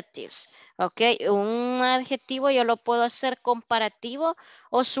superlatives, ok, un adjetivo yo lo puedo hacer comparativo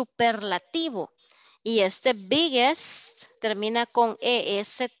o superlativo. Y este biggest termina con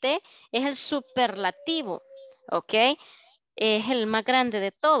EST, es el superlativo, ¿ok? Es el más grande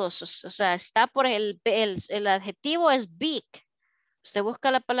de todos, o sea, está por el adjetivo es big. Usted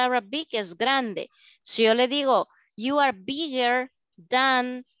busca la palabra big, es grande. Si yo le digo, you are bigger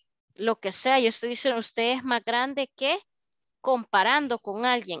than, lo que sea, yo estoy diciendo, usted es más grande que, comparando con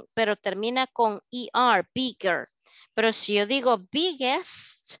alguien, pero termina con ER, bigger. Pero si yo digo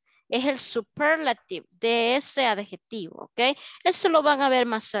biggest, es el superlative de ese adjetivo, ¿ok? Eso lo van a ver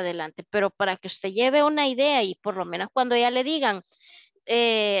más adelante, pero para que usted lleve una idea y por lo menos cuando ya le digan,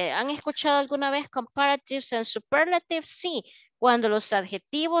 ¿han escuchado alguna vez comparatives and superlatives? Sí, cuando los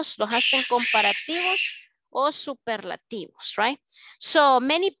adjetivos los hacen comparativos o superlativos, right? So,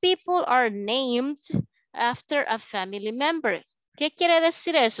 many people are named after a family member. ¿Qué quiere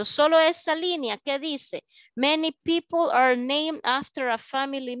decir eso? Solo esa línea que dice, many people are named after a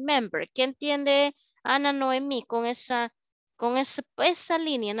family member. ¿Qué entiende Ana Noemí con esa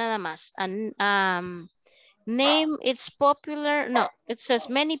línea nada más? Name it's popular. No, it says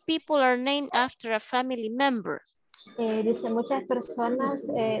many people are named after a family member. Dice, muchas personas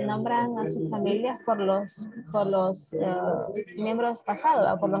nombran a sus familias por los miembros pasados,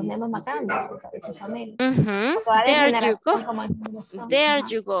 ¿verdad? Por los miembros maternos de su familia. There you go. There Ajá.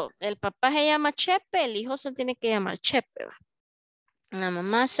 you go. El papá se llama Chepe, el hijo se tiene que llamar Chepe. La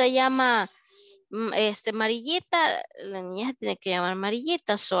mamá se llama Marillita, la niña se tiene que llamar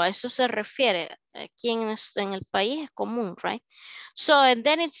Marillita. So a eso se refiere. Aquí en el país es común, right? So and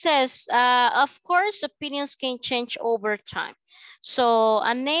then it says, of course, opinions can change over time. So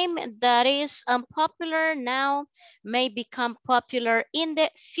a name that is unpopular now may become popular in the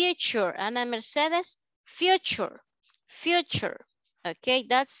future. Ana Mercedes, future, future. Okay,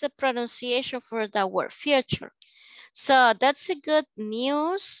 that's the pronunciation for that word, future. So that's a good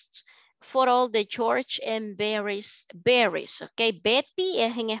news for all the George and berries. Okay, Betty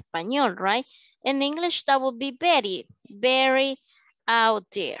es en español, right? In English, that would be Betty. Very out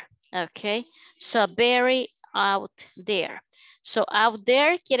there. Okay, so very out there. So out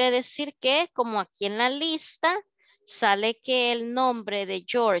there quiere decir que, como aquí en la lista, sale que el nombre de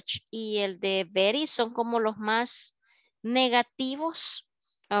George y el de Betty son como los más negativos.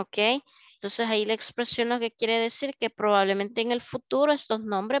 Ok. Entonces ahí la expresión lo que quiere decir que probablemente en el futuro estos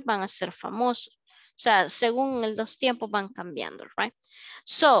nombres van a ser famosos. O sea, según los tiempos van cambiando, right?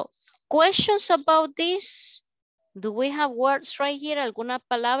 So, questions about this? Do we have words right here? ¿Alguna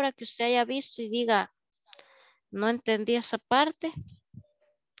palabra que usted haya visto y diga, no entendí esa parte?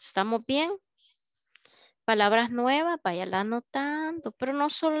 ¿Estamos bien? Palabras nuevas, váyala anotando, pero no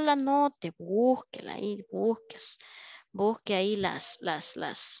solo la anote, búsquela ahí, busque ahí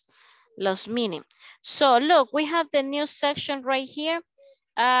los meaning. So look, we have the new section right here.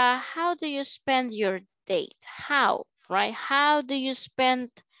 How do you spend your day? How, right? How do you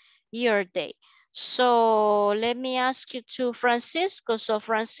spend your day? So let me ask you to Francisco. So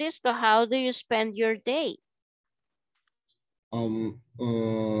Francisco, how do you spend your day?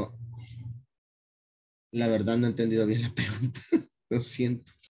 La verdad no he entendido bien la pregunta. Lo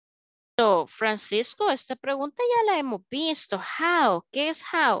siento. So Francisco, esta pregunta ya la hemos visto. How, ¿qué es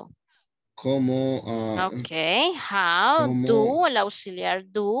how? ¿Cómo? Ok, how, ¿cómo? do, el auxiliar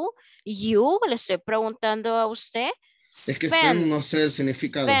do, you, le estoy preguntando a usted. Es que spend, no sé el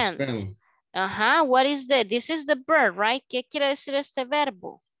significado. Spend. Ajá, what is this is the verb, right? ¿Qué quiere decir este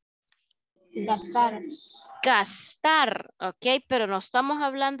verbo? Gastar. Gastar, ok, pero no estamos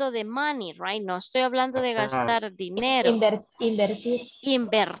hablando de money, right? No estoy hablando de gastar dinero. Invertir.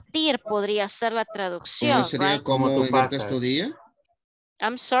 Invertir podría ser la traducción, ¿Cómo sería right? cómo inviertes tu día?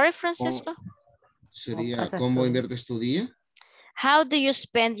 I'm sorry, Francisco. Sería ¿cómo inviertes tu día? How do you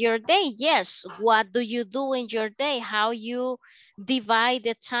spend your day? Yes. What do you do in your day? How you divide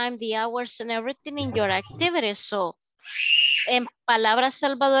the time, the hours, and everything in your activities. So, en palabras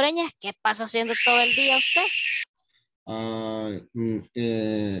salvadoreñas, ¿qué pasa haciendo todo el día usted?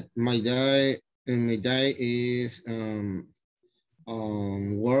 My day is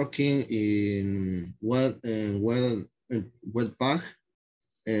working in webpack,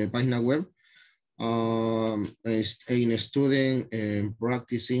 página web. In student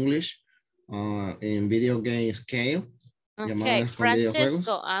practice English in video game scale. Okay,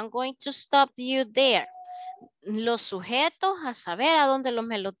 Francisco, I'm going to stop you there. Los sujetos, a saber a dónde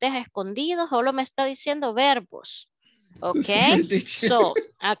me los deja escondidos, solo me está diciendo verbos. Ok, so,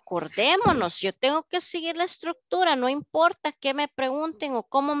 acordémonos, yo tengo que seguir la estructura, no importa qué me pregunten o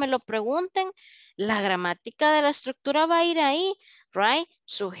cómo me lo pregunten, la gramática de la estructura va a ir ahí, right?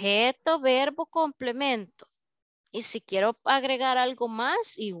 Sujeto, verbo, complemento. Y si quiero agregar algo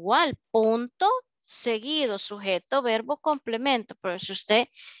más, igual, punto, seguido, sujeto, verbo, complemento. Pero si usted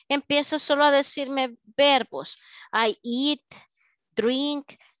empieza solo a decirme verbos, I eat,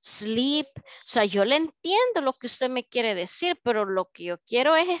 drink, sleep, o sea, yo le entiendo lo que usted me quiere decir, pero lo que yo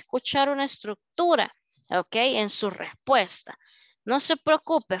quiero es escuchar una estructura, ¿ok? En su respuesta. No se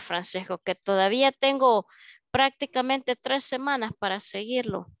preocupe, Francisco, que todavía tengo prácticamente 3 semanas para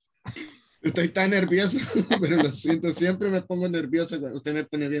seguirlo. Estoy tan nervioso, pero lo siento, siempre me pongo nervioso. Usted me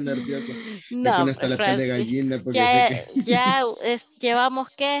pone bien nervioso. Me No, pone hasta la piel de gallina. Porque ya, sé que... llevamos,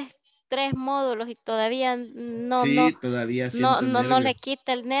 ¿qué? 3 módulos y todavía todavía siento no le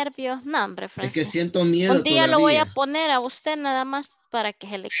quita el nervio. No, hombre, Francisco. Es que siento miedo Un día todavía. lo voy a poner a usted nada más para que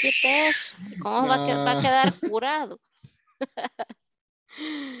se le quite eso. Y con eso va a quedar curado.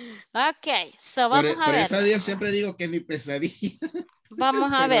 Ok, so vamos a ver. Por eso yo siempre digo que es mi pesadilla.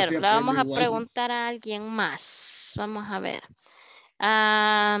 Vamos a ver, le vamos a preguntar a alguien más. Vamos a ver.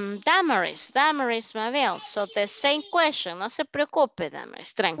 Damaris, Mabel. So the same question. No se preocupe,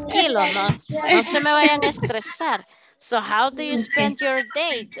 Damaris. Tranquilo, no se me vayan a estresar. So how do you spend your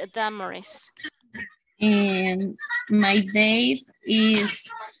day, Damaris? My day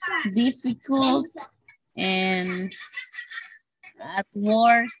is difficult and at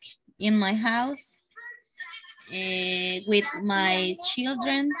work in my house with my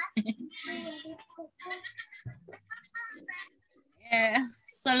children.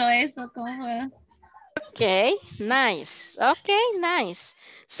 Solo eso, ¿cómo fue? Okay, nice. Okay, nice.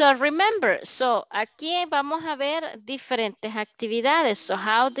 So remember, so aquí vamos a ver diferentes actividades. So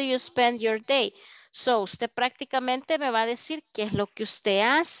how do you spend your day? So usted prácticamente me va a decir qué es lo que usted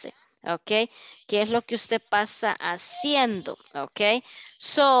hace. Okay, qué es lo que usted pasa haciendo. Okay,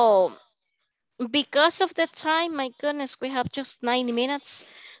 so because of the time, my goodness, we have just 9 minutes.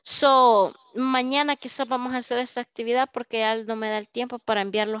 So, mañana quizás vamos a hacer esta actividad porque ya no me da el tiempo para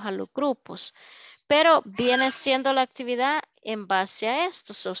enviarlos a los grupos. Pero viene siendo la actividad en base a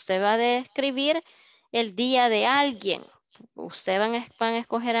esto. So, usted va a describir el día de alguien. Ustedes van a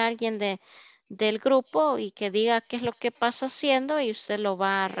escoger a alguien del grupo y que diga qué es lo que pasa haciendo y usted lo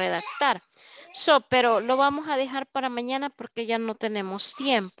va a redactar. So, pero lo vamos a dejar para mañana porque ya no tenemos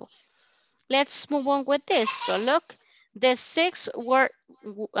tiempo. Let's move on with this. So look, the six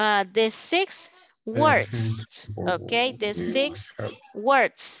words, okay? The 6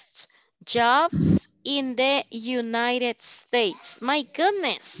 words, jobs in the United States. My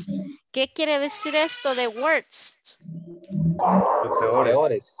goodness, ¿qué quiere decir esto de words? Los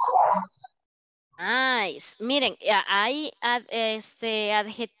peores. Nice. Miren, hay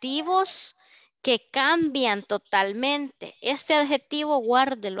adjetivos que cambian totalmente. Este adjetivo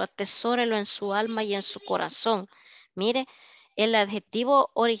guárdelo, atesórelo en su alma y en su corazón. Mire, el adjetivo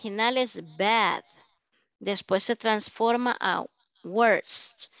original es bad. Después se transforma a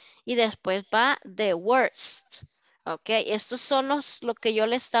worst. Y después va the worst. Ok, estos son lo que yo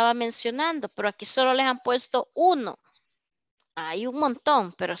le estaba mencionando, pero aquí solo les han puesto uno. Hay un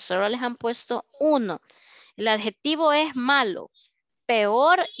montón, pero solo les han puesto uno. El adjetivo es malo,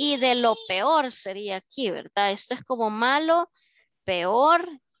 peor y de lo peor sería aquí, ¿verdad? Esto es como malo, peor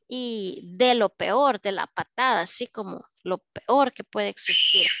y de lo peor, de la patada, así como lo peor que puede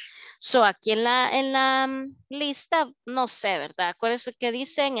existir. So, aquí en la lista, no sé, ¿verdad? Acuérdense que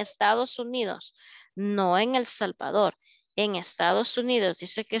dice en Estados Unidos, no en El Salvador. En Estados Unidos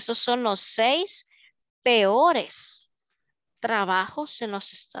dice que esos son los 6 peores trabajos en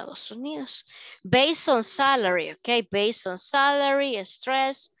los Estados Unidos. Based on salary, okay? Based on salary,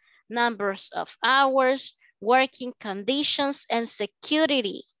 stress, numbers of hours, working conditions, and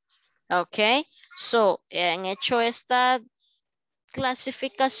security. Okay? So, han hecho esta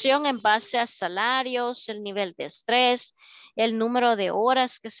clasificación en base a salarios, el nivel de estrés, el número de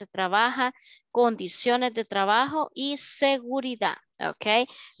horas que se trabaja, condiciones de trabajo y seguridad. Okay?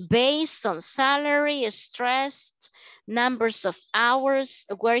 Based on salary, stress, numbers of hours,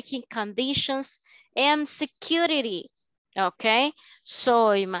 working conditions, and security. Ok,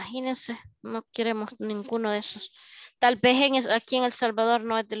 so imagínense, no queremos ninguno de esos. Tal vez aquí en El Salvador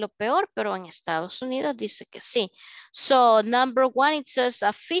no es de lo peor, pero en Estados Unidos dice que sí. So number 1, it says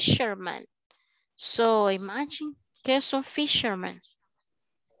a fisherman. So imagine, ¿qué es un fisherman?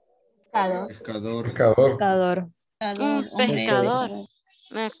 Pescador. Un pescador.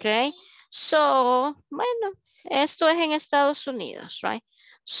 Ok. So, bueno, esto es en Estados Unidos, right?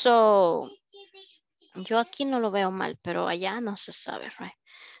 So, yo aquí no lo veo mal, pero allá no se sabe, right?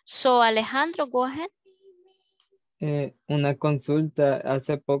 So, Alejandro, go ahead. Una consulta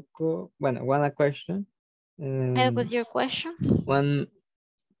hace poco, bueno, one question. Ahead with your question. Un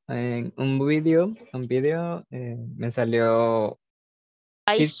video me salió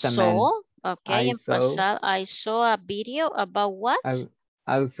I saw a video about what?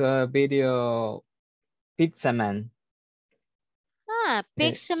 I saw a video Pizza Man.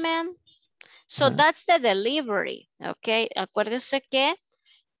 Pizza Man. So that's the delivery, okay? Acuérdense que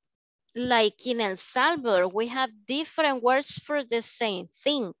like in El Salvador, we have different words for the same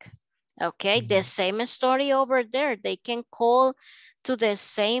thing, okay? The same story over there. They can call to the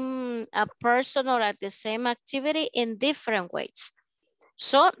same person or at the same activity in different ways.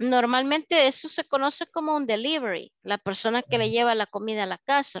 So, normalmente eso se conoce como un delivery. La persona que le lleva la comida a la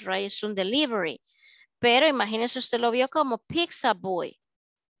casa, right? Es un delivery. Pero imagínese usted lo vio como pizza boy.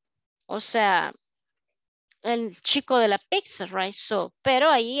 O sea, el chico de la pizza, right? So, pero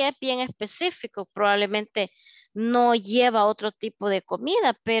ahí es bien específico. Probablemente no lleva otro tipo de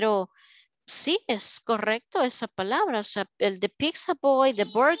comida, pero sí es correcto esa palabra. O sea, el de pizza boy, the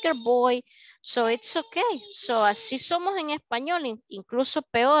burger boy, So it's okay. So así somos en español, incluso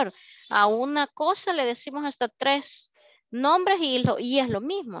peor. A una cosa le decimos hasta 3 nombres y es lo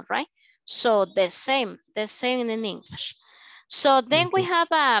mismo, right? So the same in English. So then we have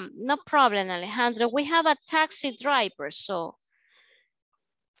no problem, Alejandro. We have a taxi driver. So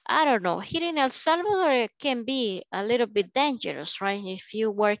I don't know. Here in El Salvador, it can be a little bit dangerous, right? If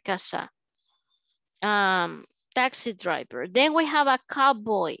you work as a taxi driver. Then we have a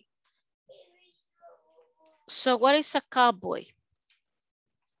cowboy. So what is a cowboy?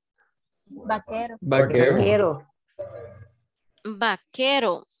 Vaquero. Vaquero.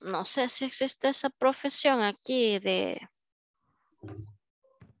 Vaquero. No sé si existe esa profesión aquí de...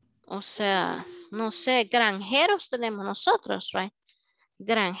 O sea, no sé, granjeros tenemos nosotros, right?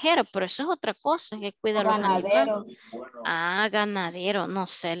 Granjero, pero eso es otra cosa que cuida los animales. Ah, ganadero, no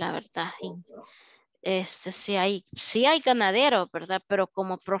sé la verdad. Sí hay ganadero, ¿verdad? Pero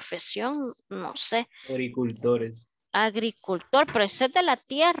como profesión, no sé. Agricultores. Agricultor, pero ese es de la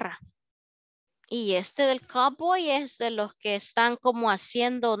tierra. Y este del cowboy es de los que están como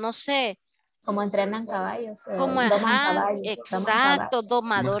haciendo, no sé. Como entrenan caballos. Como, doman ajá, caballos. exacto,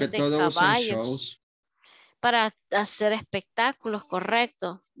 domador de caballos. Para hacer espectáculos,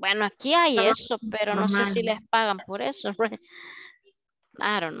 correcto. Bueno, aquí hay eso, pero no sé si les pagan por eso. Right?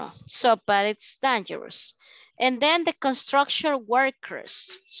 I don't know. So, but it's dangerous. And then the construction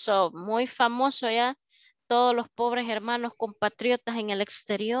workers. So, muy famoso ya. Todos los pobres hermanos compatriotas en el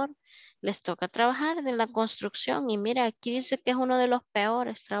exterior les toca trabajar en la construcción. Y mira, aquí dice que es uno de los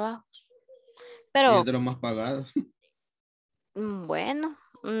peores trabajos. Pero, y es de los más pagados. Bueno,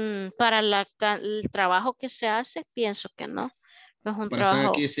 para el trabajo que se hace, pienso que no. No es un Para hacer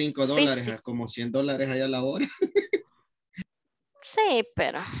trabajo aquí $5, físico. como $100 allá a la hora. Sí,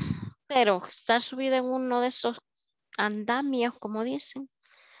 pero estar subido en uno de esos andamios, como dicen.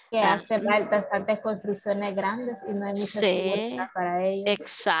 Que hace bastantes construcciones grandes y no hay mucha seguridad para ellos.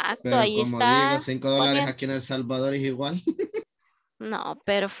 Exacto, Pero ahí como está. digo, $5 aquí en El Salvador es igual. No,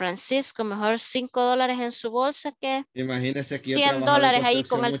 pero Francisco, mejor $5 en su bolsa que Imagínese que yo he $100 trabajado en ahí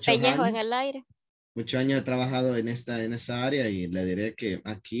con construcción el muchos pellejo en años. el aire. Muchos años he trabajado en esa área y le diré que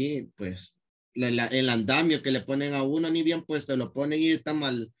aquí, pues, el andamio que le ponen a uno ni bien puesto, lo ponen y está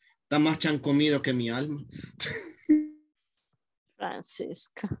más chancomido que mi alma.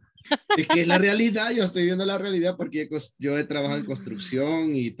 Francisco. Es que es la realidad, yo estoy viendo la realidad porque yo he trabajado en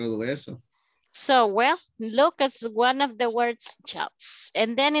construcción y todo eso. So, well, look at one of the words, jobs.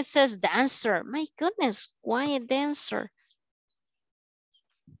 And then it says dancer. My goodness, why a dancer?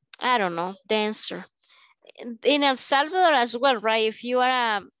 I don't know, dancer. In El Salvador as well, right? If you are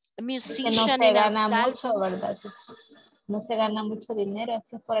a musician no se in El gana Salvador. mucho, ¿verdad? No se gana mucho dinero, es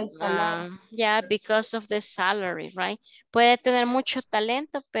que es por el salario. Yeah, because of the salary, right? Puede tener mucho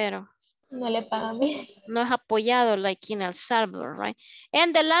talento, pero no le pagan bien. No es apoyado like in El Salvador, right?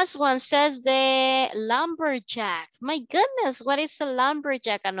 And the last one says the lumberjack. My goodness, what is a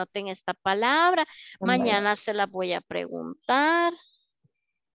lumberjack? Anoten esta palabra. Mañana se la voy a preguntar.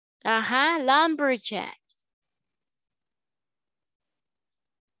 Ajá, lumberjack.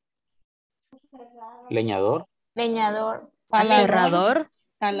 Leñador. Leñador. Aserrador.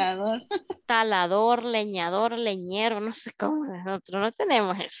 Talador. Talador, leñador, leñero, no sé cómo nosotros no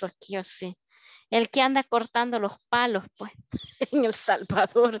tenemos eso aquí o sí. El que anda cortando los palos, pues, en El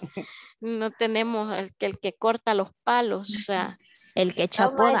Salvador. No tenemos el que corta los palos, o sea. El que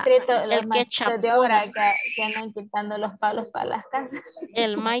chapoda. El que chapoda. De obra que andan quitando los palos para las casas.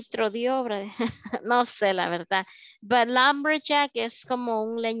 El maestro de obra. No sé, la verdad. But lumberjack es como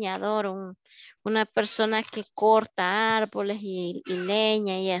un leñador, una persona que corta árboles y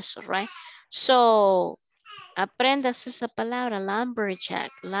leña y eso, right? So, aprendas esa palabra,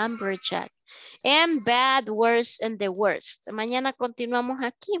 lumberjack, lumberjack. And bad words and the worst. Mañana continuamos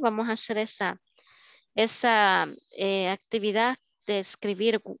aquí. Vamos a hacer esa actividad de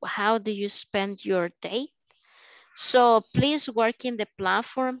escribir how do you spend your day. So please work in the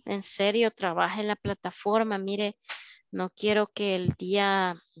platform. En serio, trabaje en la plataforma. Mire, no quiero que el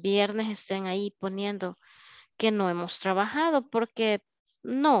día viernes estén ahí poniendo que no hemos trabajado porque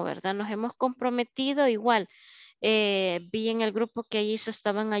no, ¿verdad? Nos hemos comprometido igual. Vi en el grupo que allí se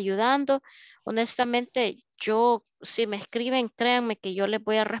estaban ayudando. Honestamente, si me escriben, créanme que yo les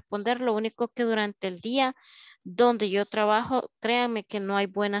voy a responder. Lo único que durante el día donde yo trabajo, créanme que no hay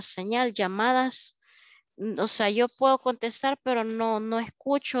buena señal, llamadas. O sea, yo puedo contestar, pero no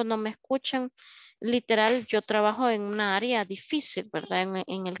escucho, no me escuchan. Literal, yo trabajo en una área difícil, ¿verdad?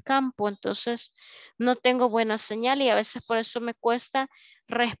 En el campo, entonces no tengo buena señal y a veces por eso me cuesta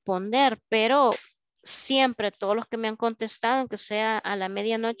responder, pero siempre todos los que me han contestado, aunque sea a la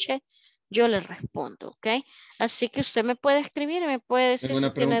medianoche, yo le respondo, ¿ok? Así que usted me puede escribir y me puede decir Tengo una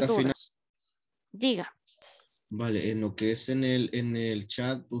si tiene pregunta final. dudas. Diga. Vale, en lo que es en el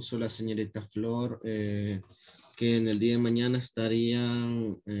chat puso la señorita Flor que en el día de mañana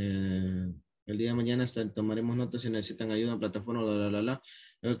estarían, el día de mañana tomaremos notas si necesitan ayuda en plataforma, bla, bla, bla, bla.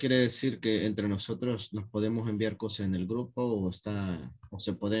 Eso quiere decir que entre nosotros nos podemos enviar cosas en el grupo o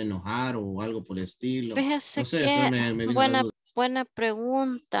se puede enojar o algo por el estilo. Fíjese No sé, que eso me vino la duda. buena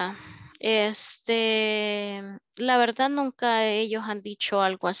pregunta. La verdad nunca ellos han dicho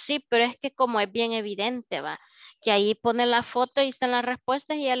algo así, pero es que como es bien evidente, va, que ahí pone la foto y están las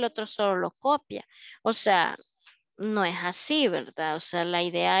respuestas y el otro solo lo copia. O sea, no es así, ¿verdad? O sea, la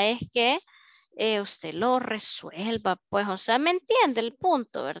idea es que usted lo resuelva, pues, o sea, me entiende el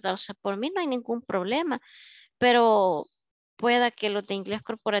punto, ¿verdad? O sea, por mí no hay ningún problema, pero pueda que los de inglés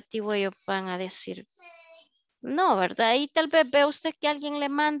corporativo ellos van a decir, no, ¿verdad? Y tal vez ve usted que alguien le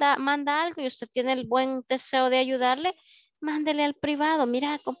manda algo y usted tiene el buen deseo de ayudarle, mándele al privado.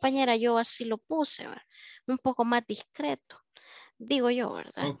 Mira, compañera, yo así lo puse, ¿verdad? Un poco más discreto, digo yo,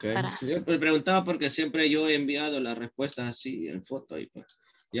 ¿verdad? Ok, sí, yo preguntaba porque siempre yo he enviado las respuestas así en foto y pues,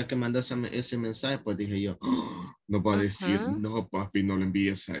 ya que mandó ese mensaje, pues dije yo, "Oh, no va a decir, no papi, no lo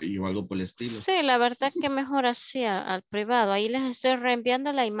envíes ahí o algo por el estilo". Sí, la verdad que mejor así al privado. Ahí les estoy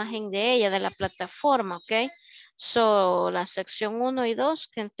reenviando la imagen de ella, de la plataforma, ¿ok? So, la sección 1 y 2,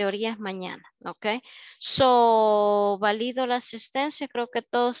 que en teoría es mañana, ¿ok? So, valido la asistencia. Creo que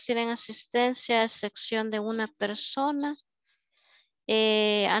todos tienen asistencia, a excepción de una persona.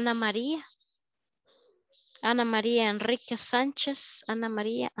 Ana María Enrique Sánchez. Ana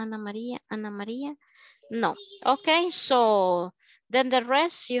María. No. Okay, so then the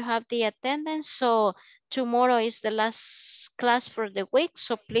rest you have the attendance. So tomorrow is the last class for the week.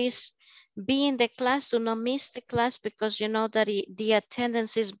 So please be in the class. Do not miss the class because you know that the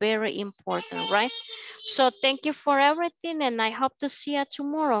attendance is very important, right? So thank you for everything and I hope to see you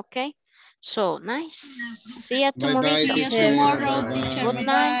tomorrow, okay? So nice. See you tomorrow. See you tomorrow, teacher. Good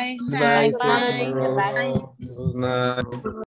night. Bye-bye. Bye-bye. Good night.